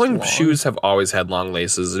bowling shoes have always had long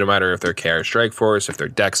laces, no matter if they're KR Strike Force, if they're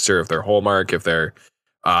Dexter, if they're Hallmark, if they're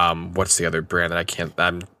what's the other brand that I can't?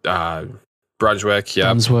 Brunswick. Yeah,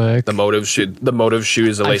 Brunswick. The Motive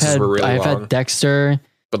shoes. The laces were really long. I've had Dexter.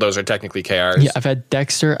 But those are technically KRs. Yeah, I've had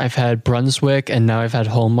Dexter, I've had Brunswick, and now I've had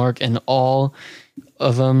Hallmark, and all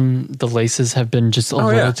of them, the laces have been just a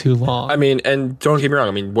little too long. I mean, and don't get me wrong.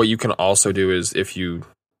 I mean, what you can also do is if you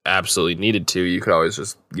absolutely needed to, you could always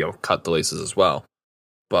just, cut the laces as well.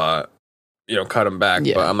 But, cut them back.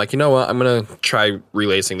 Yeah. But I'm like, you know what? I'm going to try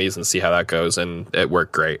relacing these and see how that goes. And it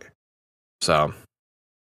worked great. So.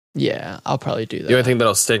 Yeah, I'll probably do that. The only thing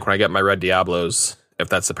that'll stink when I get my Red Diablos, if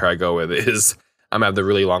that's the pair I go with, is I'm going to have the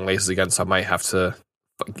really long laces again, so I might have to,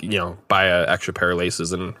 buy an extra pair of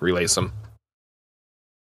laces and relace them.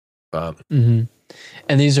 And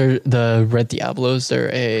these are the Red Diablos.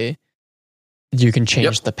 You can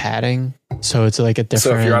change the padding, so it's like a different.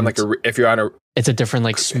 So if you're on a, it's a different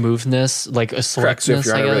like smoothness, like a slickness. Correct. So if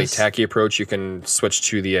you're on a really tacky approach, you can switch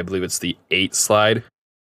to I believe it's the 8 slide.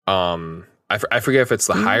 I forget if it's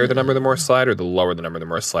the higher the number, the more slide, or the lower the number, the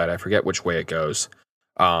more slide. I forget which way it goes.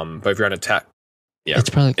 But if you're on a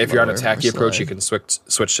it's probably if you're on a tacky approach, you can switch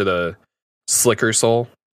to the slicker sole.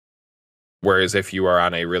 Whereas if you are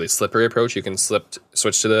on a really slippery approach, you can switch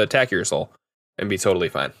to the tackier sole and be totally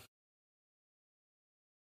fine.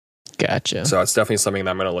 Gotcha. So it's definitely something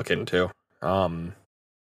that I'm going to look into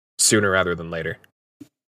sooner rather than later.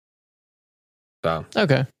 So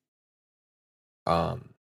okay.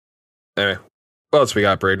 Anyway, what else we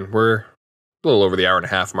got, Braedyn? We're a little over the hour and a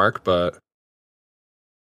half mark, but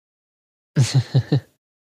I feel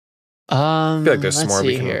like there's some more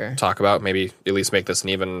we can talk about. Maybe at least make this an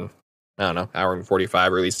even, I don't know, hour and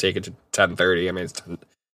 45, or at least take it to 10:30. I mean, it's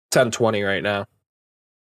 10:20 right now.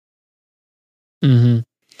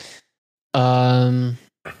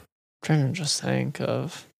 Trying to just think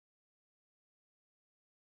of.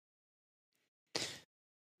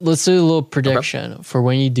 Let's do a little prediction for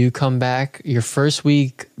when you do come back. Your first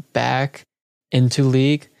week back into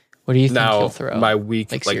league. What do you think you'll throw? My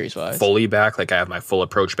week, like series-wise, fully back, like I have my full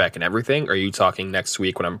approach back and everything. Or are you talking next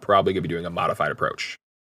week when I'm probably going to be doing a modified approach?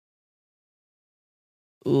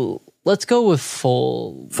 Ooh, let's go with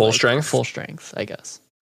full strength. Full strength, I guess.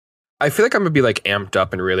 I feel like I'm going to be like amped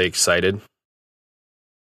up and really excited.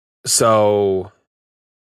 So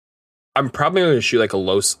I'm probably going to shoot like a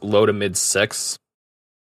low to mid 6.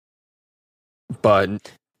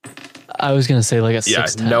 But I was going to say like a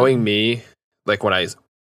 6'10". Knowing me, like when I,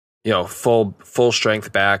 full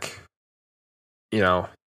strength back,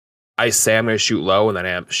 I say I'm going to shoot low and then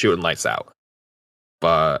I'm shooting lights out.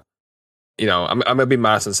 But, I'm going to be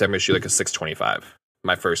modest and say I'm going to shoot like a 625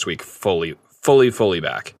 my first week fully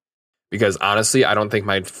back. Because honestly, I don't think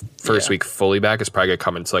my first week fully back is probably going to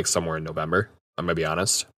come into like somewhere in November. I'm going to be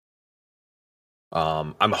honest.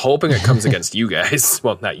 I'm hoping it comes against you guys.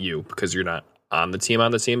 Well, not you, because you're not on the team,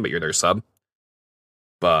 but you're their sub.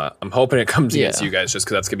 But I'm hoping it comes against you guys just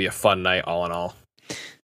because that's going to be a fun night all in all.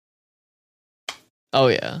 Oh,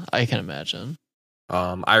 yeah. I can imagine.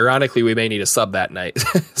 Ironically, we may need a sub that night.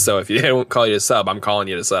 So if you don't call you a sub, I'm calling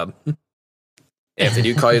you a sub. If they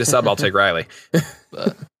do call you to sub, I'll take Riley.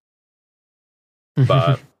 But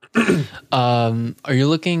are you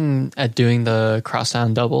looking at doing the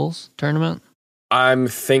crosstown doubles tournament? I'm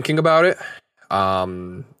thinking about it.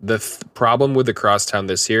 Problem with the crosstown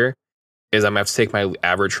this year is I'm going to have to take my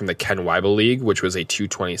average from the Ken Weibel League, which was a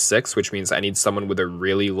 226, which means I need someone with a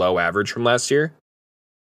really low average from last year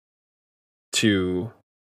to...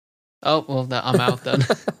 Oh, well, I'm out then.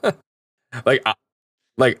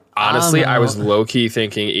 Honestly, I was low-key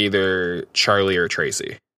thinking either Charlie or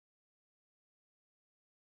Tracy.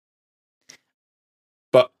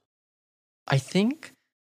 But I think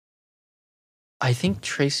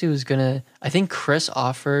Tracy was gonna... I think Chris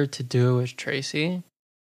offered to do it with Tracy.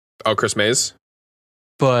 Oh, Chris Mays?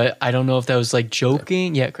 But I don't know if that was like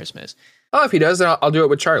joking. Yeah, Chris Mays. Oh, if he does, then I'll do it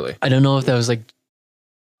with Charlie. I don't know if that was like...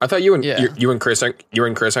 I thought you and Chris aren't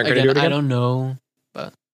going to do it again? I don't know,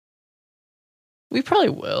 but we probably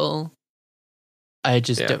will. I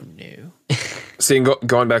just don't know. See,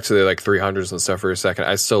 going back to the 300s and stuff for a second,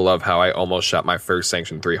 I still love how I almost shot my first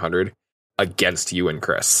sanctioned 300 against you and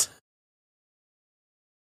Chris.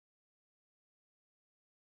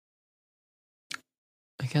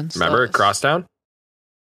 Against Remember us? Crosstown?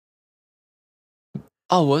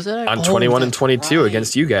 Oh, was it? On 21 and 22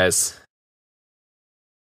 against you guys.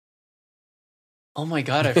 Oh my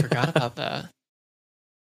god, I forgot about that.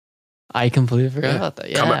 I completely forgot about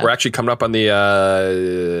that. Yeah. We're actually coming up on the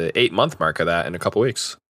 8-month mark of that in a couple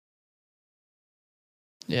weeks.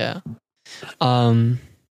 Yeah. Yeah,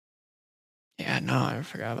 no, I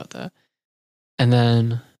forgot about that. And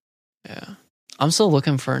then, yeah. I'm still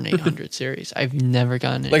looking for an 800 series. I've never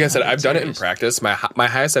gotten it. Like I said, I've done it in practice. My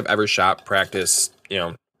highest I've ever shot practice,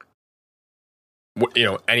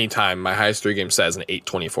 anytime, my highest 3 game set is an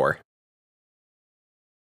 824.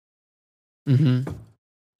 Mm-hmm.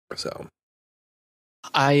 So,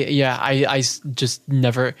 I just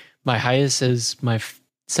never. My highest is my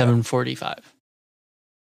 745.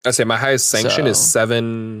 I say my highest sanction is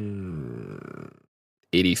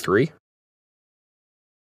 783,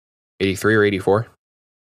 83 or 84.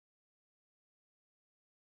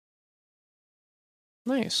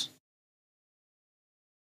 Nice,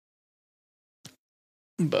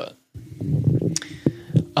 but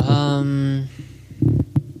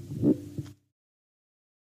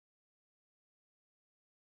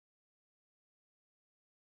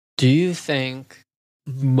do you think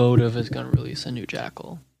Motive is going to release a new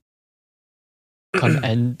Jackal come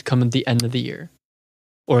at the end of the year?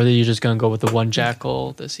 Or are you just going to go with the one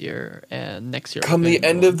Jackal this year and next year? Come the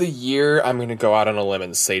end of the year, I'm going to go out on a limb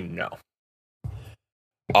and say no.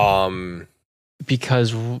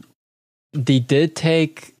 Because they did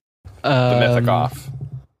take the Mythic off.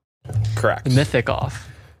 Correct. The Mythic off.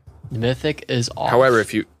 The Mythic is off. However,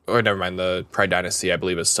 never mind, the Pride Dynasty, I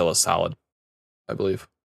believe, is still a solid. I believe.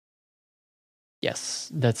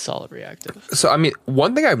 Yes, that's solid reactive. So, I mean,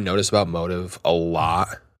 one thing I've noticed about Motive a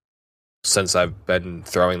lot since I've been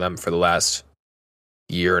throwing them for the last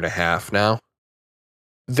year and a half now,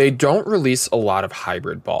 they don't release a lot of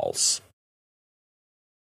hybrid balls.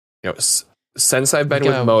 Since I've been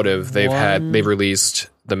with Motive, they've released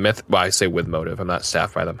the Myth. Well, I say with Motive, I'm not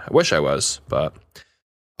staffed by them. I wish I was, but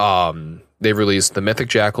they've released the Mythic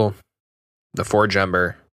Jackal, the Forge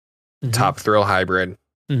Ember, Top Thrill Hybrid.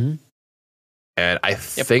 Mm-hmm. And I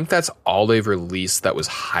think that's all they've released that was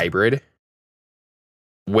hybrid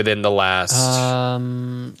within the last I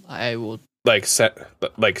will since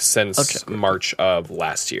March of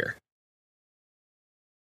last year.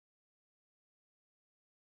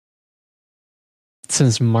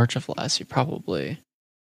 Since March of last year, probably.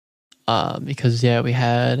 Because we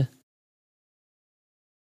had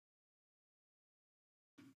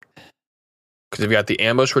because you've got the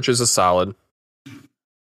Ambush, which is a solid.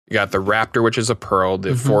 You got the Raptor, which is a pearl,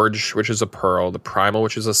 the Forge, which is a pearl, the Primal,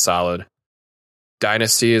 which is a solid.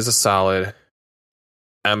 Dynasty is a solid.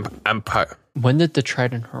 Empire. When did the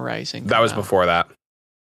Trident Horizon come That was out? before that.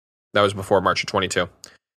 That was before March of 22.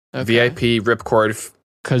 Okay. VIP, Ripcord.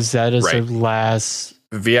 Because that is the last...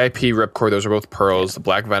 VIP, Ripcord, those are both pearls. The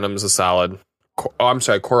Black Venom is a solid. I'm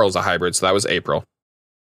sorry, Coral's a hybrid, so that was April.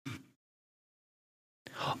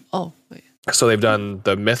 Oh, wait. So they've done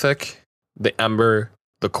the Mythic, the Ember,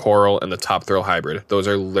 the Coral, and the Top Thrill hybrid. Those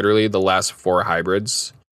are literally the last 4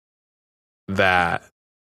 hybrids that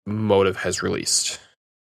Motive has released.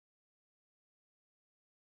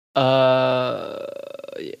 Yeah.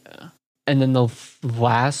 And then the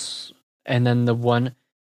last, and then the one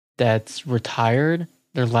that's retired,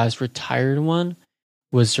 their last retired one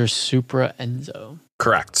was their Supra Enzo.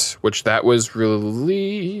 Correct. Which that was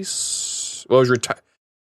released. Well, it was retired.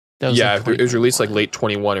 That was Yeah, like it was released like 2021. late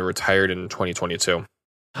 21 and retired in 2022.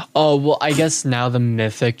 Oh, well, I guess now the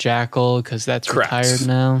Mythic Jackal, because that's Correct. retired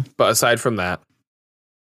now. But aside from that,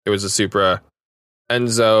 it was the Supra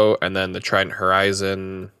Enzo and then the Trident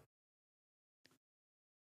Horizon.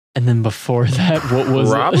 And then before that, what was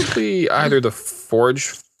it? Probably either the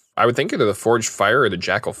Forge. I would think either the Forge Fire or the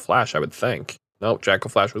Jackal Flash. I would think. Nope, Jackal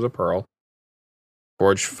Flash was a Pearl.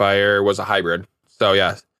 Forge Fire was a hybrid. So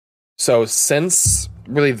yeah. So since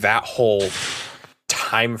really that whole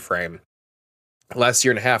time frame, last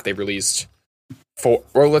year and a half, they've released four,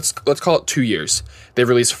 or let's call it 2 years. They've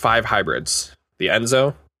released 5 hybrids: the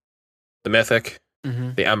Enzo, the Mythic,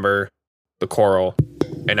 Mhm. the Ember, the Coral,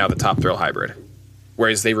 and now the Top Thrill hybrid.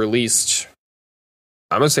 Whereas they released,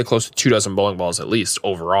 I'm gonna say close to 24 bowling balls at least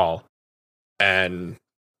overall, and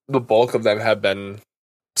the bulk of them have been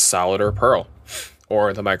Solid or Pearl,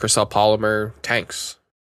 or the microcell polymer tanks.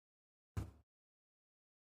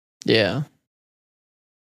 Yeah.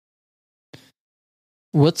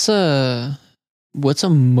 What's a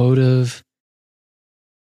motive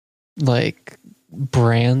like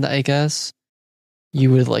brand, I guess,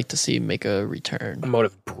 you would like to see make a return? A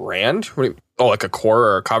motive brand? What do you, oh, like a core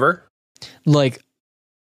or a cover? Like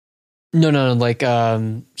no, like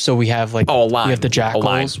so we have like Oh, a line. we have the A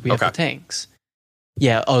line. jackals, we have Okay. the tanks.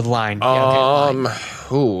 Yeah, oh, line. Yeah, okay, line.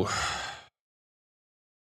 Ooh.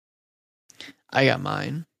 I got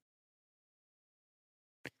mine.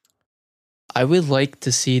 I would like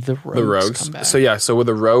to see the rogues, The Rogues. come back. So yeah, so with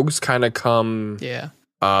the Rogues kind of come Yeah.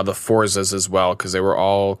 the Forzas as well, because they were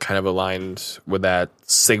all kind of aligned with that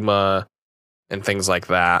Sigma and things like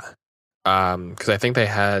that. Because I think they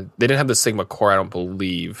didn't have the Sigma core, I don't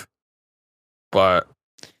believe. But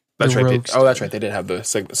that's The right. Rogues That's did. right. They did have the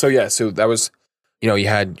Sigma. So yeah, so that was, you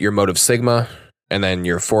had your Motive Sigma and then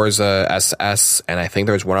your Forza SS, and I think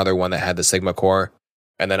there was one other one that had the Sigma core,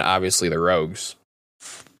 and then obviously the Rogues.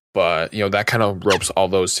 But that kind of ropes all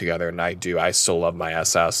those together, and I still love my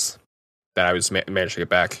SS that I was managed to get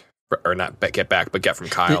back, or not get back, but get from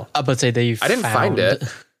Kyle. I would say that you. I didn't find it.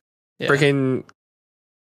 Yeah. Freaking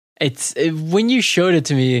When you showed it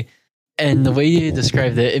to me, and the way you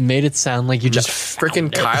described it, it made it sound like you just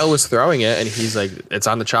freaking found it. Kyle was throwing it, and he's like, "It's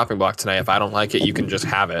on the chopping block tonight. If I don't like it, you can just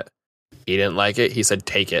have it." He didn't like it. He said,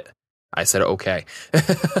 "Take it." I said, "Okay."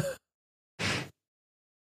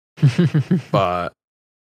 But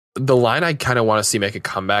the line I kind of want to see make a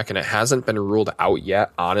comeback, and it hasn't been ruled out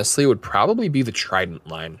yet, honestly, would probably be the Trident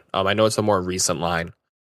line. I know it's a more recent line.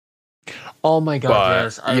 Oh my god! But,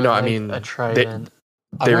 Yes, I would mean, like a Trident.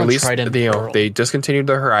 They I want released, Trident Pearl. they discontinued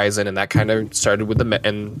the Horizon, and that kind of started with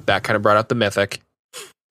and that kind of brought out the Mythic.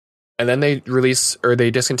 And then they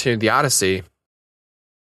discontinued the Odyssey,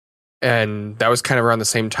 and that was kind of around the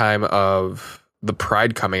same time of the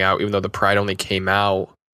Pride coming out, even though the Pride only came out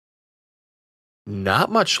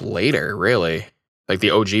not much later, really, like the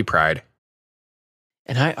OG Pride.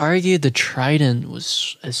 And I argued the Trident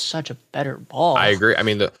is such a better ball. I agree. I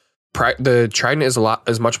mean, the Trident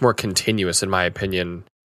is much more continuous, in my opinion,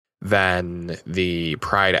 than the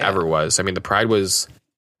Pride ever was. I mean, the Pride was,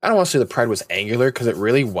 I don't want to say the Pride was angular, because it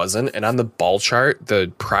really wasn't. And on the ball chart,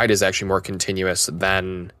 the Pride is actually more continuous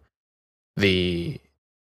than the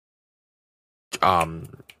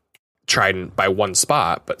Trident by one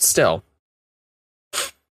spot, but still.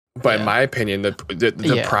 But in my opinion, the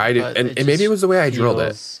Pride, and maybe it was the way I drilled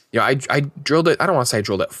it. I drilled it. I don't want to say I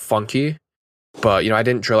drilled it funky, but I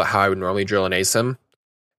didn't drill it how I would normally drill an ASIM.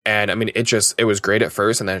 And I mean, it was great at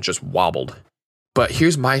first, and then it just wobbled. But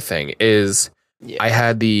here's my thing: is I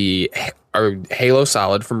had the Halo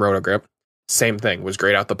Solid from Rotogrip. Same thing, was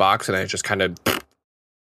great out the box, and then it just kind of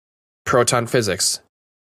proton physics.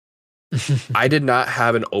 I did not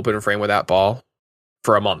have an open frame with that ball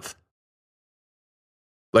for a month.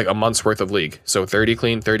 Like a month's worth of league. So 30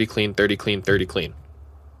 clean, 30 clean, 30 clean, 30 clean.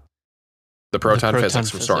 The proton physics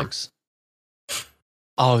from Storm.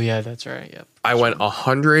 Oh yeah, that's right. Yep. I went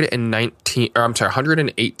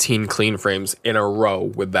 118 clean frames in a row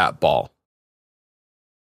with that ball.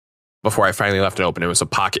 Before I finally left it open. It was a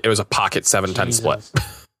pocket 710 split.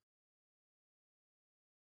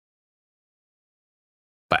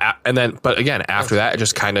 But again, after that, it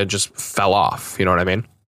just kind of just fell off. You know what I mean?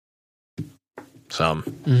 So,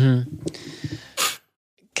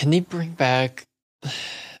 can they bring back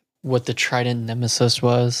what the Trident Nemesis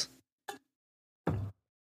was?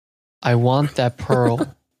 I want that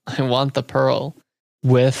pearl. I want the pearl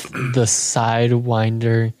with the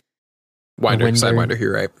Sidewinder. Sidewinder,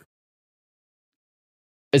 you're right.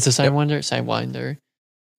 It's a Sidewinder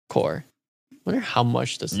core. I wonder how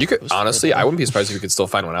much this. You could honestly, I wouldn't be surprised if you could still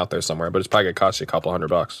find one out there somewhere, but it's probably gonna cost you a couple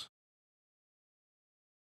 $100.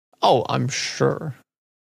 Oh, I'm sure.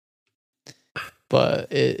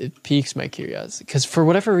 But it piques my curiosity because for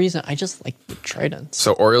whatever reason, I just like the Tridents.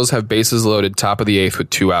 So Orioles have bases loaded, top of the 8th with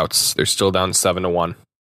 2 outs. They're still down 7-1.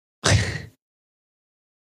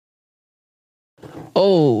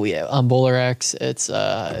 Oh yeah, on Bowler X, it's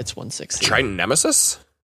 160. Trident Nemesis?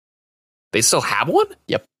 They still have one?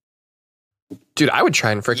 Yep. Dude, I would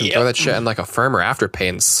try and freaking throw that shit in like a firm or afterpay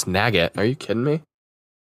and snag it. Are you kidding me?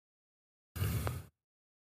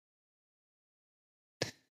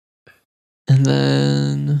 And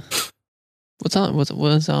then what's on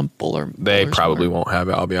Bowler? They Bowler probably Smart? won't have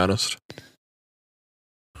it, I'll be honest.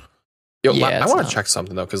 Yo, Yeah, I it's want to not. check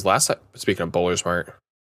something though, because last time, speaking of Bowler Smart,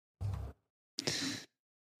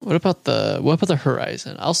 What about the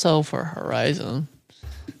Horizon? I'll sell for Horizon.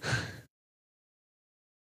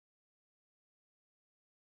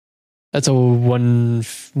 That's a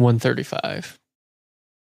 135.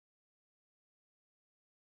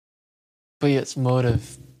 But yes,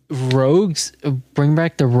 motive. Rogues, bring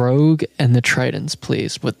back the Rogue and the Tridents,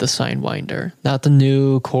 please, with the Sidewinder. Not the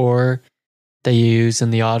new core that you use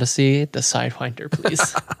in the Odyssey. The Sidewinder,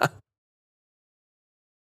 please.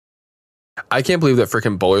 I can't believe that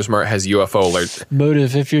freaking Bowler Smart has UFO alerts.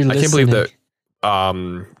 Motive, if you're I listening. can't believe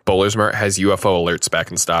that Bowler Smart has UFO alerts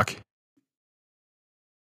back in stock.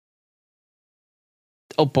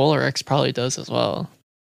 Oh, Bowler X probably does as well.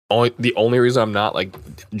 The only reason I'm not like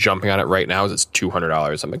jumping on it right now is it's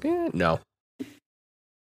 $200. I'm like, no.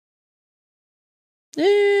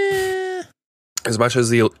 Yeah. As much as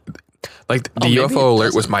the maybe it UFO alert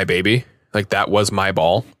was doesn't. my baby, like that was my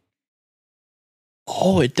ball.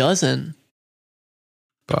 Oh, it doesn't.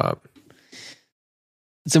 But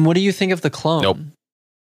Then what do you think of the clone? Nope.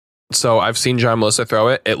 So I've seen John and Melissa throw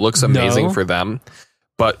it. It looks amazing No. for them.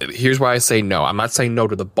 But here's why I say no. I'm not saying no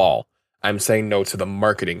to the ball. I'm saying no to the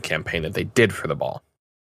marketing campaign that they did for the ball.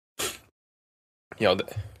 You know,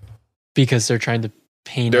 Because they're trying to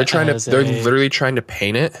paint they're it literally trying to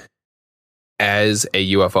paint it as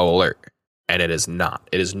a UFO alert, and it is not.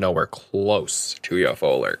 It is nowhere close to a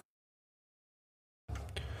UFO alert.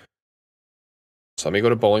 So let me go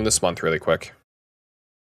to bowling this month really quick.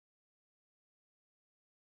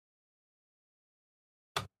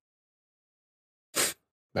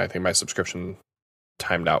 I think my subscription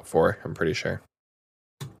timed out for, I'm pretty sure.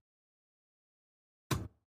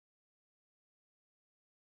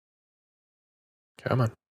 Come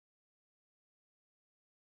on.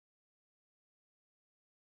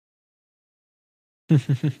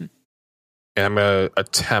 And I'm going to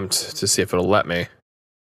attempt to see if it'll let me.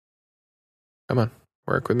 Come on.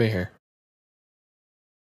 Work with me here.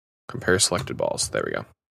 Compare selected balls. There we go.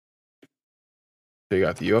 So you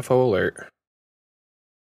got the UFO alert.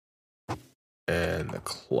 And the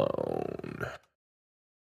clone.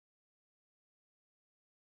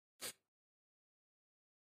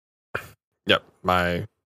 Yep, Alright,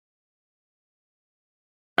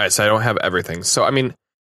 so I don't have everything. So, I mean,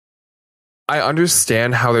 I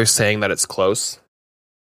understand how they're saying that it's close.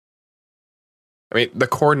 I mean, the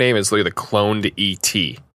core name is literally the cloned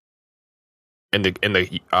ET in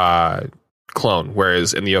the clone,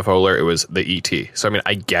 whereas in the UFO alert, it was the ET. So, I mean,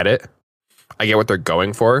 I get it. I get what they're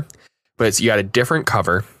going for. But you got a different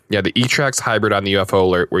cover. You have the E-Trax hybrid on the UFO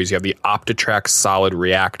alert, whereas you have the Optitrax solid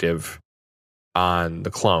reactive on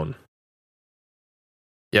the clone.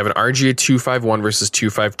 You have an RGA 251 versus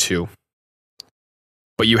 252.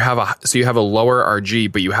 But you have a lower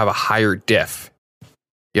RG, but you have a higher diff.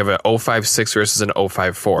 You have an 056 versus an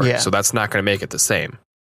 054. Yeah. So that's not going to make it the same.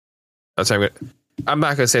 I'm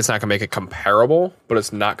not going to say it's not going to make it comparable, but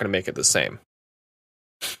it's not going to make it the same.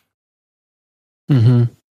 Mm-hmm.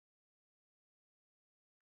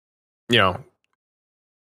 You know,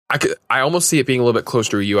 I almost see it being a little bit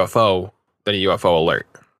closer to a UFO than a UFO alert.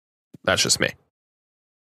 That's just me.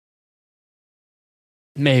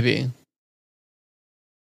 Maybe.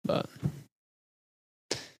 But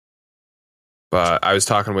I was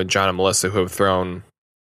talking with John and Melissa who have thrown.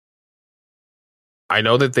 I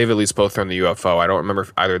know that they've at least both thrown the UFO. I don't remember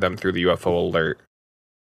if either of them threw the UFO alert.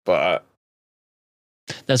 But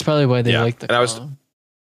that's probably why they Yeah, like the and I was- clone.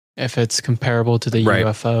 If it's comparable to the Right.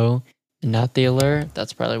 UFO and not the alert,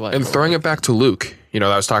 that's probably why. and they throwing like it back to Luke, you know,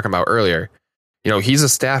 that I was talking about earlier. You know, he's a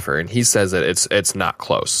staffer and he says that it's not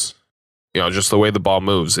close. You know, just the way the ball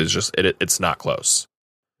moves is just it's not close.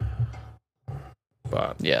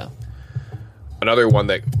 But Yeah. another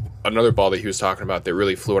ball that he was talking about that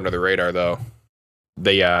really flew under the radar though,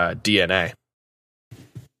 the DNA.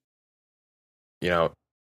 You know,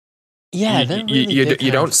 Yeah.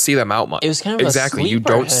 you don't see them out much. It was kind of Exactly, a you sleeper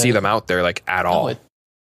don't see hit. them out there like at all.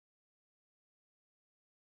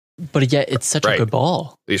 But yet it's such a Right. good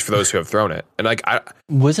ball. At least for those who have thrown it. And like, I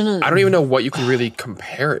Wasn't it? don't even know what you can really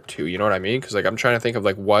compare it to. You know what I mean? Because like I'm trying to think of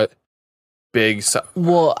like what big.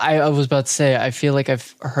 Well, I was about to say, I feel like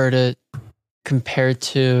I've heard it compared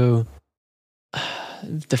to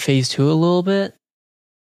the Phase 2 a little bit,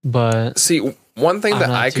 but See, one thing I'm that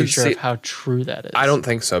not I too could sure see. of how true that is. I don't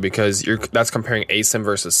think so because that's comparing ASIM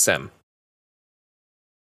versus SIM.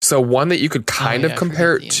 So one that you could kind of I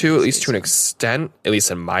compare forget it the to, at least to an ASIM. extent, at least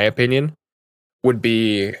in my opinion, would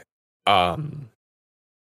be the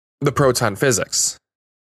proton physics.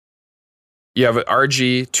 You have an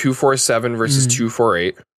RG 247 versus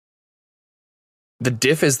 248. The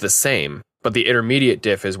diff is the same, but the intermediate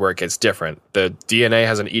diff is where it gets different. The DNA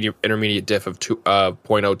has an intermediate diff of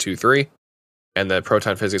 0.023, and the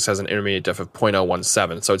proton physics has an intermediate diff of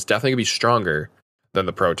 0.017. So it's definitely gonna be stronger than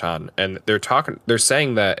the proton. And they're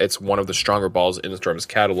saying that it's one of the stronger balls in Storm's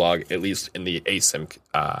catalog, at least in the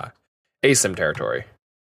ASIM territory.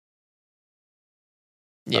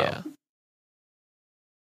 Yeah.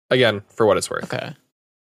 Again, for what it's worth. Okay.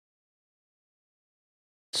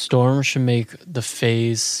 Storm should make the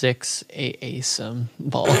Phase 6 a ASIM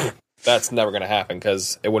ball. That's never going to happen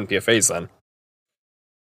because it wouldn't be a phase then.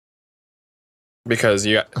 Because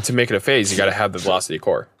to make it a phase, you got to have the velocity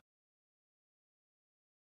core.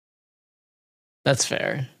 That's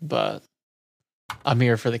fair, but I'm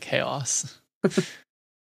here for the chaos.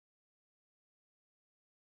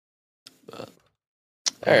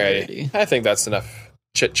 Alrighty. I think that's enough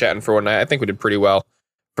chit-chatting for one night. I think we did pretty well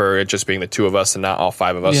for it just being the two of us and not all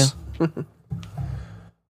five of us. Yeah.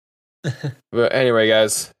 But anyway,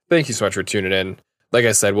 guys, thank you so much for tuning in. Like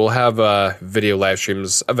I said, we'll have video live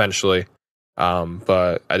streams eventually.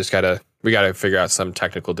 But we gotta figure out some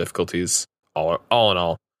technical difficulties all in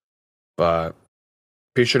all. But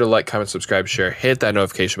be sure to like, comment, subscribe, share, hit that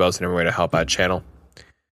notification bell. It's another way to help out the channel.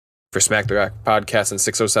 For Smack the Rock Podcast and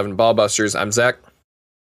 607 Ballbusters, I'm Zach.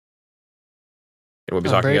 And we'll be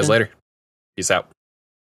talking to you guys Braedyn. later. Peace out.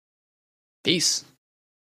 Peace.